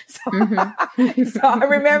 So so I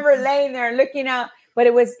remember laying there and looking out. But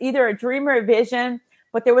it was either a dream or a vision.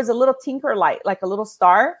 But there was a little tinker light, like a little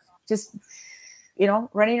star, just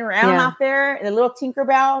running around out there. A little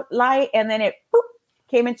Tinkerbell light, and then it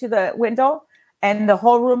came into the window, and the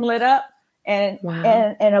whole room lit up. And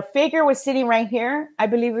a figure was sitting right here. I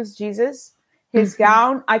believe it was Jesus. His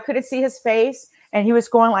gown, I couldn't see his face, and he was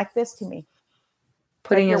going like this to me,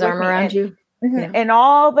 putting his arm around you. And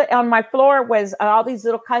on my floor was all these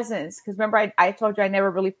little cousins. Because remember, I told you I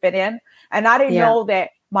never really fit in, and I didn't know that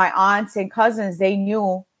my aunts and cousins, they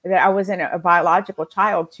knew that I wasn't a biological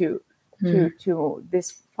child to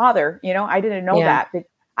this father. I didn't know that.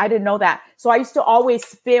 I didn't know that. So I used to always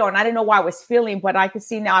feel, and I didn't know why I was feeling, but I could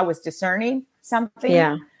see now I was discerning something.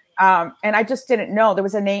 Yeah. And I just didn't know there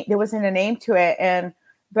was a name. There wasn't a name to it.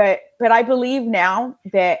 But I believe now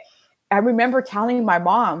that I remember telling my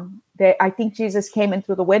mom that I think Jesus came in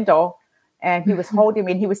through the window, and he was holding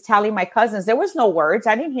me, and he was telling my cousins. There was no words.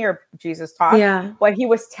 I didn't hear Jesus talk. Yeah. But he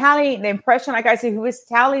was telling, the impression, like I said, he was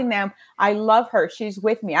telling them, I love her. She's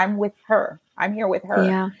with me. I'm with her. I'm here with her.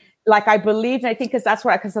 Yeah. Like I believed, and I think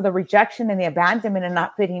because of the rejection and the abandonment and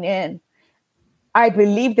not fitting in, I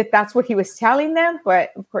believe that that's what he was telling them.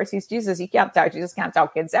 But of course, he's Jesus. You can't tell. Jesus can't tell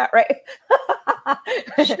kids that, right?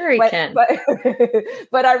 Sure, he can.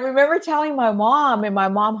 But I remember telling my mom, and my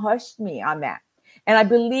mom hushed me on that. And I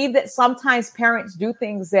believe that sometimes parents do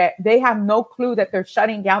things that they have no clue that they're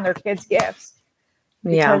shutting down their kids' gifts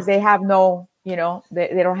because they have no, they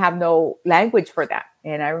don't have no language for that.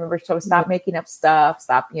 And I remember, so stop making up stuff.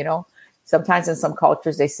 Stop, sometimes in some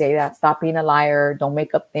cultures they say that, stop being a liar, don't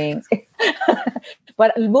make up things.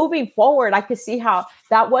 But moving forward, I could see how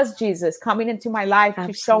that was Jesus coming into my life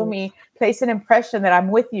to show me, place an impression that I'm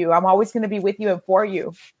with you. I'm always going to be with you and for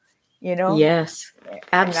you. Yes,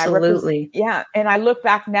 absolutely. And I look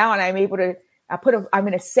back now, and I'm able to, I'm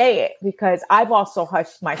going to say it because I've also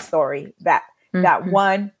hushed my story. That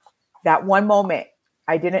one moment,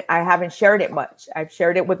 I haven't shared it much. I've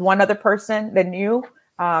shared it with one other person that knew,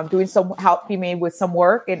 helping me with some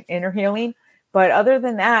work and inner healing. But other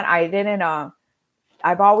than that, I didn't,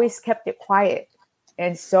 I've always kept it quiet.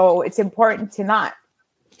 And so it's important to not,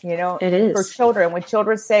 it is for children. When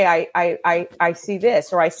children say, I see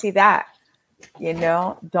this or I see that,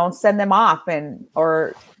 don't send them off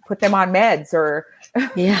or put them on meds or.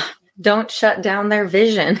 Don't shut down their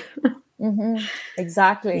vision.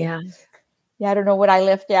 Exactly. Yeah. I don't know what I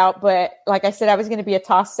left out, but like I said, I was going to be a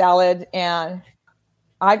tossed salad, and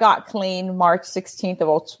I got clean March 16th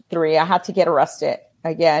of 2003. I had to get arrested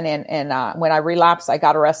again. And when I relapsed, I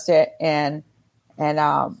got arrested, and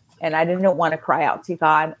I didn't want to cry out to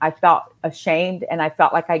God. I felt ashamed, and I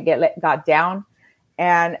felt like I let God down.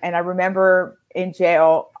 And I remember in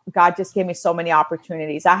jail, God just gave me so many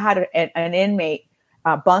opportunities. I had an inmate,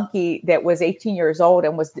 Bunky, that was 18 years old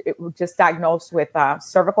and was just diagnosed with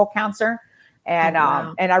cervical cancer. And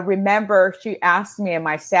and I remember she asked me in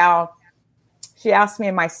my cell, do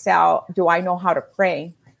I know how to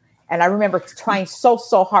pray? And I remember trying so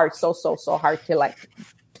hard to like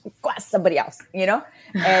request somebody else, and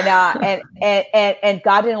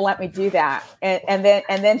God didn't let me do that. And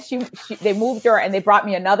then they moved her, and they brought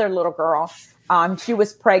me another little girl. She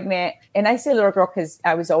was pregnant, and I say little girl because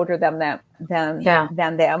I was older than them.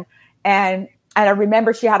 And I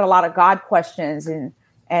remember she had a lot of God questions, and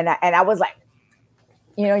I was like,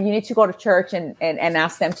 you need to go to church and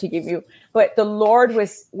ask them to give you. But the Lord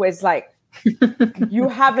was like, you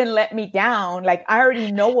haven't let me down. Like, I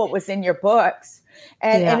already know what was in your books.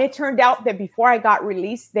 And it turned out that before I got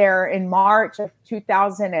released there in March of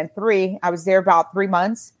 2003, I was there about 3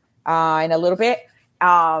 months and a little bit.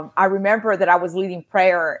 I remember that I was leading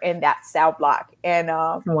prayer in that cell block. And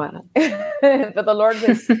but the Lord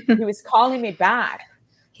he was calling me back.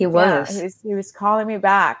 He was. He was calling me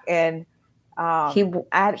back. And he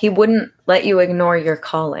wouldn't let you ignore your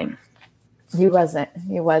calling. He wasn't.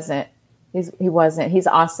 He's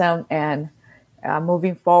awesome. And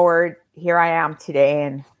moving forward, here I am today.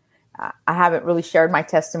 And I haven't really shared my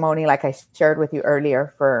testimony like I shared with you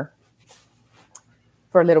earlier for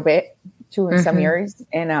a little bit, some years.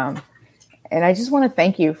 And I just want to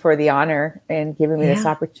thank you for the honor and giving me this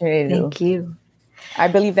opportunity. Thank you. I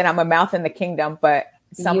believe that I'm a mouth in the kingdom, but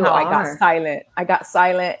somehow I got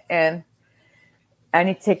silent. And I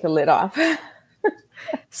need to take the lid off.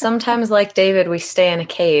 Sometimes, like David, we stay in a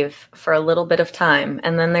cave for a little bit of time,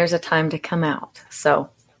 and then there's a time to come out. So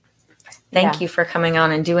thank you for coming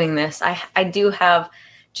on and doing this. I do have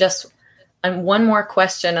just one more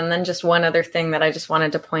question, and then just one other thing that I just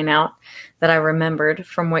wanted to point out that I remembered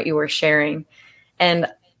from what you were sharing. And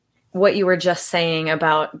what you were just saying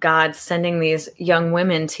about God sending these young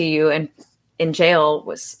women to you and in jail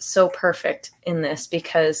was so perfect in this,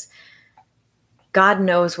 because God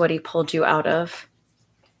knows what he pulled you out of.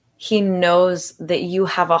 He knows that you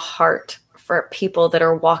have a heart for people that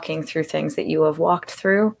are walking through things that you have walked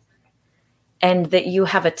through, and that you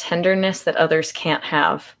have a tenderness that others can't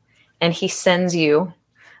have. And he sends you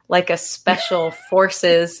like a special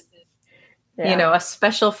forces, a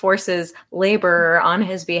special forces laborer on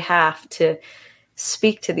his behalf to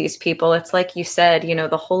speak to these people. It's like you said,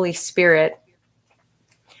 the Holy Spirit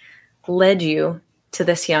led you to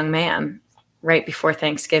this young man right before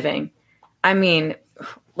Thanksgiving. I mean,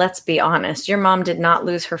 let's be honest. Your mom did not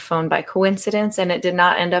lose her phone by coincidence, and it did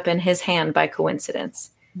not end up in his hand by coincidence.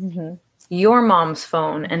 Mm-hmm. Your mom's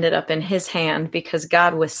phone ended up in his hand because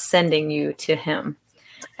God was sending you to him.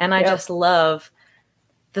 And I just love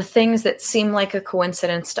the things that seem like a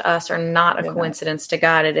coincidence to us are not a coincidence to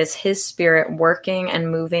God. It is his Spirit working and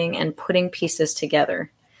moving and putting pieces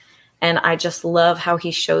together. And I just love how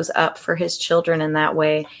he shows up for his children in that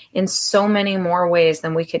way, in so many more ways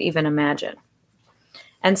than we could even imagine.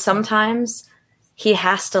 And sometimes he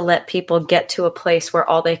has to let people get to a place where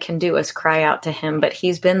all they can do is cry out to him. But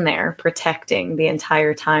he's been there protecting the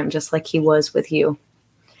entire time, just like he was with you.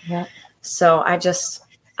 Yeah. So I just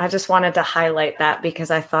wanted to highlight that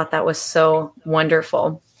because I thought that was so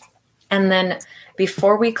wonderful. And then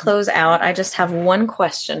before we close out, I just have one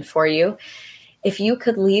question for you. If you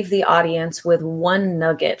could leave the audience with one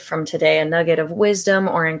nugget from today, a nugget of wisdom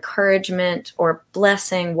or encouragement or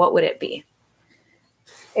blessing, what would it be?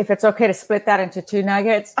 If it's okay to split that into two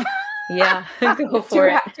nuggets. Yeah, go for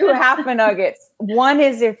it. Two half nuggets. One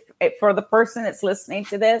is if for the person that's listening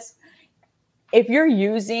to this, if you're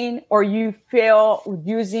using or you feel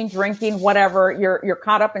using, drinking, whatever, you're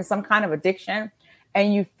caught up in some kind of addiction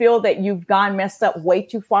and you feel that you've gone messed up way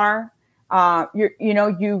too far.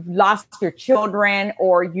 You've lost your children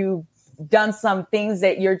or you've done some things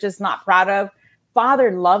that you're just not proud of.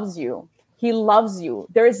 Father loves you. He loves you.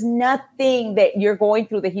 There is nothing that you're going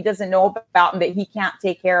through that he doesn't know about and that he can't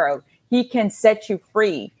take care of. He can set you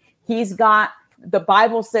free. The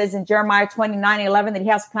Bible says in Jeremiah 29:11 that he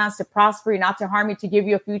has plans to prosper you, not to harm you, to give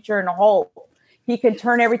you a future and a hope. He can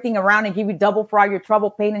turn everything around and give you double for all your trouble,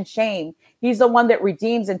 pain, and shame. He's the one that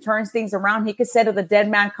redeems and turns things around. He could say to the dead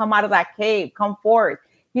man, come out of that cave, come forth.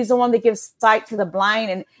 He's the one that gives sight to the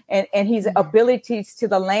blind and his abilities to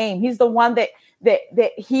the lame. He's the one that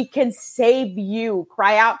he can save you.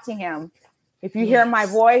 Cry out to him. If you hear my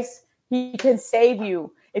voice, he can save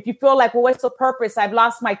you. If you feel like, well, what's the purpose? I've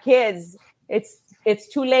lost my kids. It's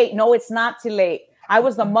too late. No, it's not too late. I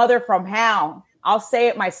was the mother from hell. I'll say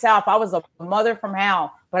it myself. I was a mother from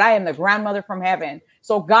hell, but I am the grandmother from heaven.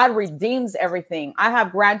 So God redeems everything. I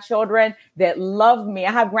have grandchildren that love me.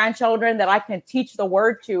 I have grandchildren that I can teach the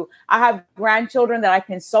word to. I have grandchildren that I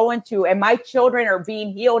can sow into, and my children are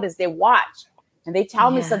being healed as they watch. And they tell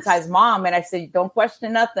me sometimes, Mom, and I say, don't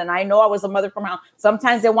question nothing. I know I was a mother from hell.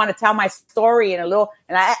 Sometimes they want to tell my story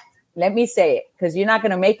let me say it, because you're not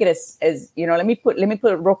going to make it as let me put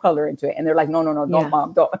a real color into it. And they're like, no, don't,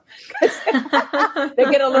 Mom, don't. They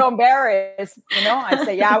get a little embarrassed. I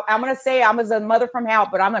say, I'm going to say I was a mother from hell,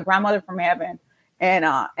 but I'm a grandmother from heaven. And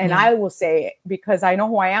I will say it because I know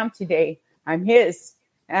who I am today. I'm his.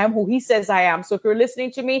 I'm who he says I am. So if you're listening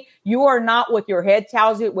to me, you are not what your head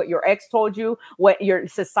tells you, what your ex told you, what your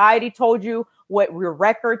society told you, what your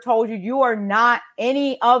record told you. You are not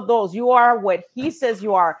any of those. You are what he says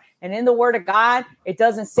you are. And in the word of God, it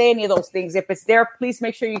doesn't say any of those things. If it's there, please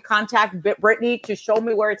make sure you contact Brittany to show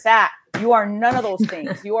me where it's at. You are none of those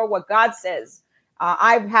things. You are what God says.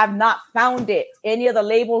 I have not found it. Any of the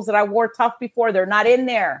labels that I wore tough before, they're not in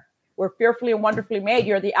there. We're fearfully and wonderfully made.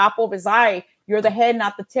 You're the apple of his eye. You're the head,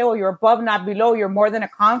 not the tail. You're above, not below. You're more than a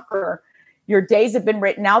conqueror. Your days have been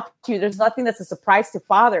written out to you. There's nothing that's a surprise to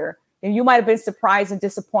Father. And you might have been surprised and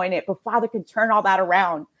disappointed, but Father can turn all that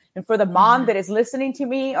around. And for the mom that is listening to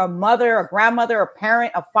me, a mother, a grandmother, a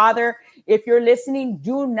parent, a father, if you're listening,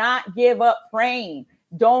 do not give up praying.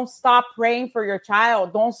 Don't stop praying for your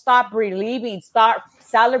child. Don't stop believing. Start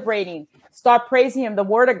celebrating. Start praising him. The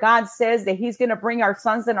word of God says that he's going to bring our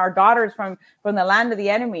sons and our daughters from the land of the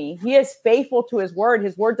enemy. He is faithful to his word.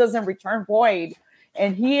 His word doesn't return void.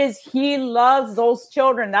 And he loves those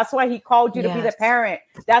children. That's why he called you to be the parent.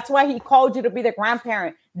 That's why he called you to be the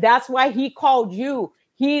grandparent. That's why he called you.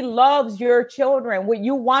 He loves your children. What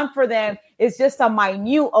you want for them is just a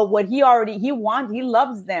minute of what he wants. He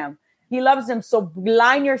loves them. He loves them. So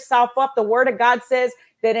line yourself up. The word of God says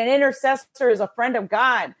that an intercessor is a friend of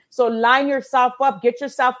God. So line yourself up, get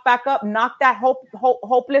yourself back up, knock that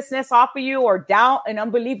hopelessness off of you, or doubt and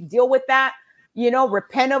unbelief. Deal with that.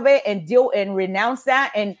 Repent of it and deal and renounce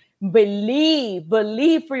that, and believe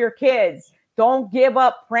for your kids. Don't give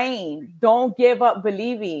up praying. Don't give up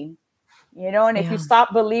believing, and if you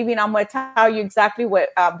stop believing, I'm going to tell you exactly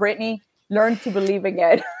what, Brittany, learn to believe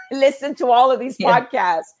again. Listen to all of these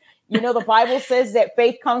podcasts. The Bible says that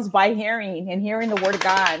faith comes by hearing, and hearing the word of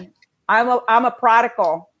God. I'm a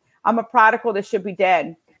prodigal. I'm a prodigal that should be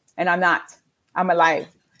dead, and I'm not. I'm alive.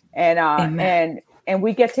 And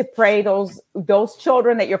we get to pray those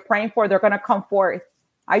children that you're praying for. They're going to come forth.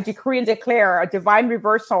 I decree and declare a divine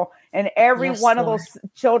reversal in every one of those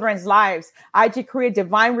children's lives. I decree a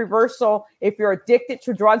divine reversal. If you're addicted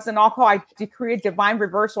to drugs and alcohol, I decree a divine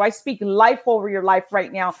reversal. I speak life over your life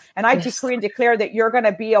right now. And I decree and declare that you're going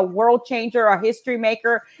to be a world changer, a history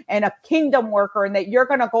maker, and a kingdom worker, and that you're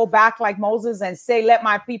going to go back like Moses and say, let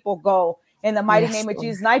my people go. In the mighty name of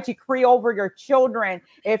Jesus. And I decree over your children.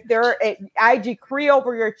 I decree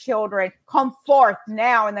over your children, come forth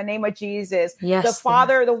now in the name of Jesus. Yes, the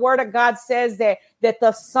Father, the word of God says that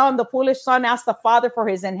the son, the foolish son, asked the father for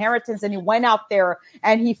his inheritance, and he went out there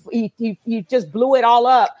and he just blew it all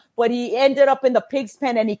up. But he ended up in the pig's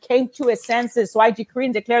pen, and he came to his senses. So I decree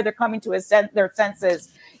and declare they're coming to their senses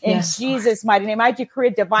in Jesus' mighty name. I decree a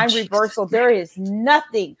divine reversal. There is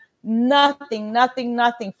nothing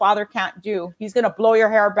Father can't do. He's going to blow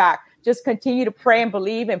your hair back. Just continue to pray and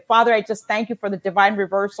believe. And Father, I just thank you for the divine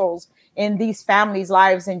reversals in these families'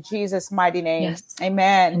 lives in Jesus' mighty name. Yes.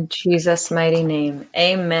 Amen. In Jesus' mighty name.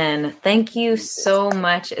 Amen. Thank you so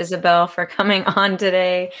much, Isabel, for coming on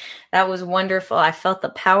today. That was wonderful. I felt the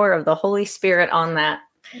power of the Holy Spirit on that.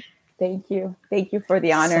 Thank you. Thank you for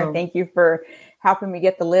the honor. Thank you for helping me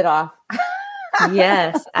get the lid off.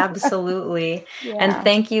 Yes, absolutely. Yeah. And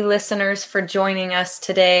thank you, listeners, for joining us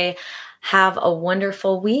today. Have a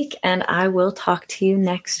wonderful week, and I will talk to you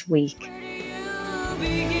next week. I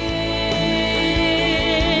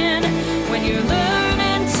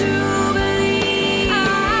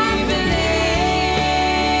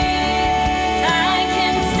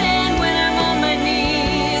can stand when I'm on my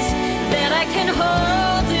knees, that I can hold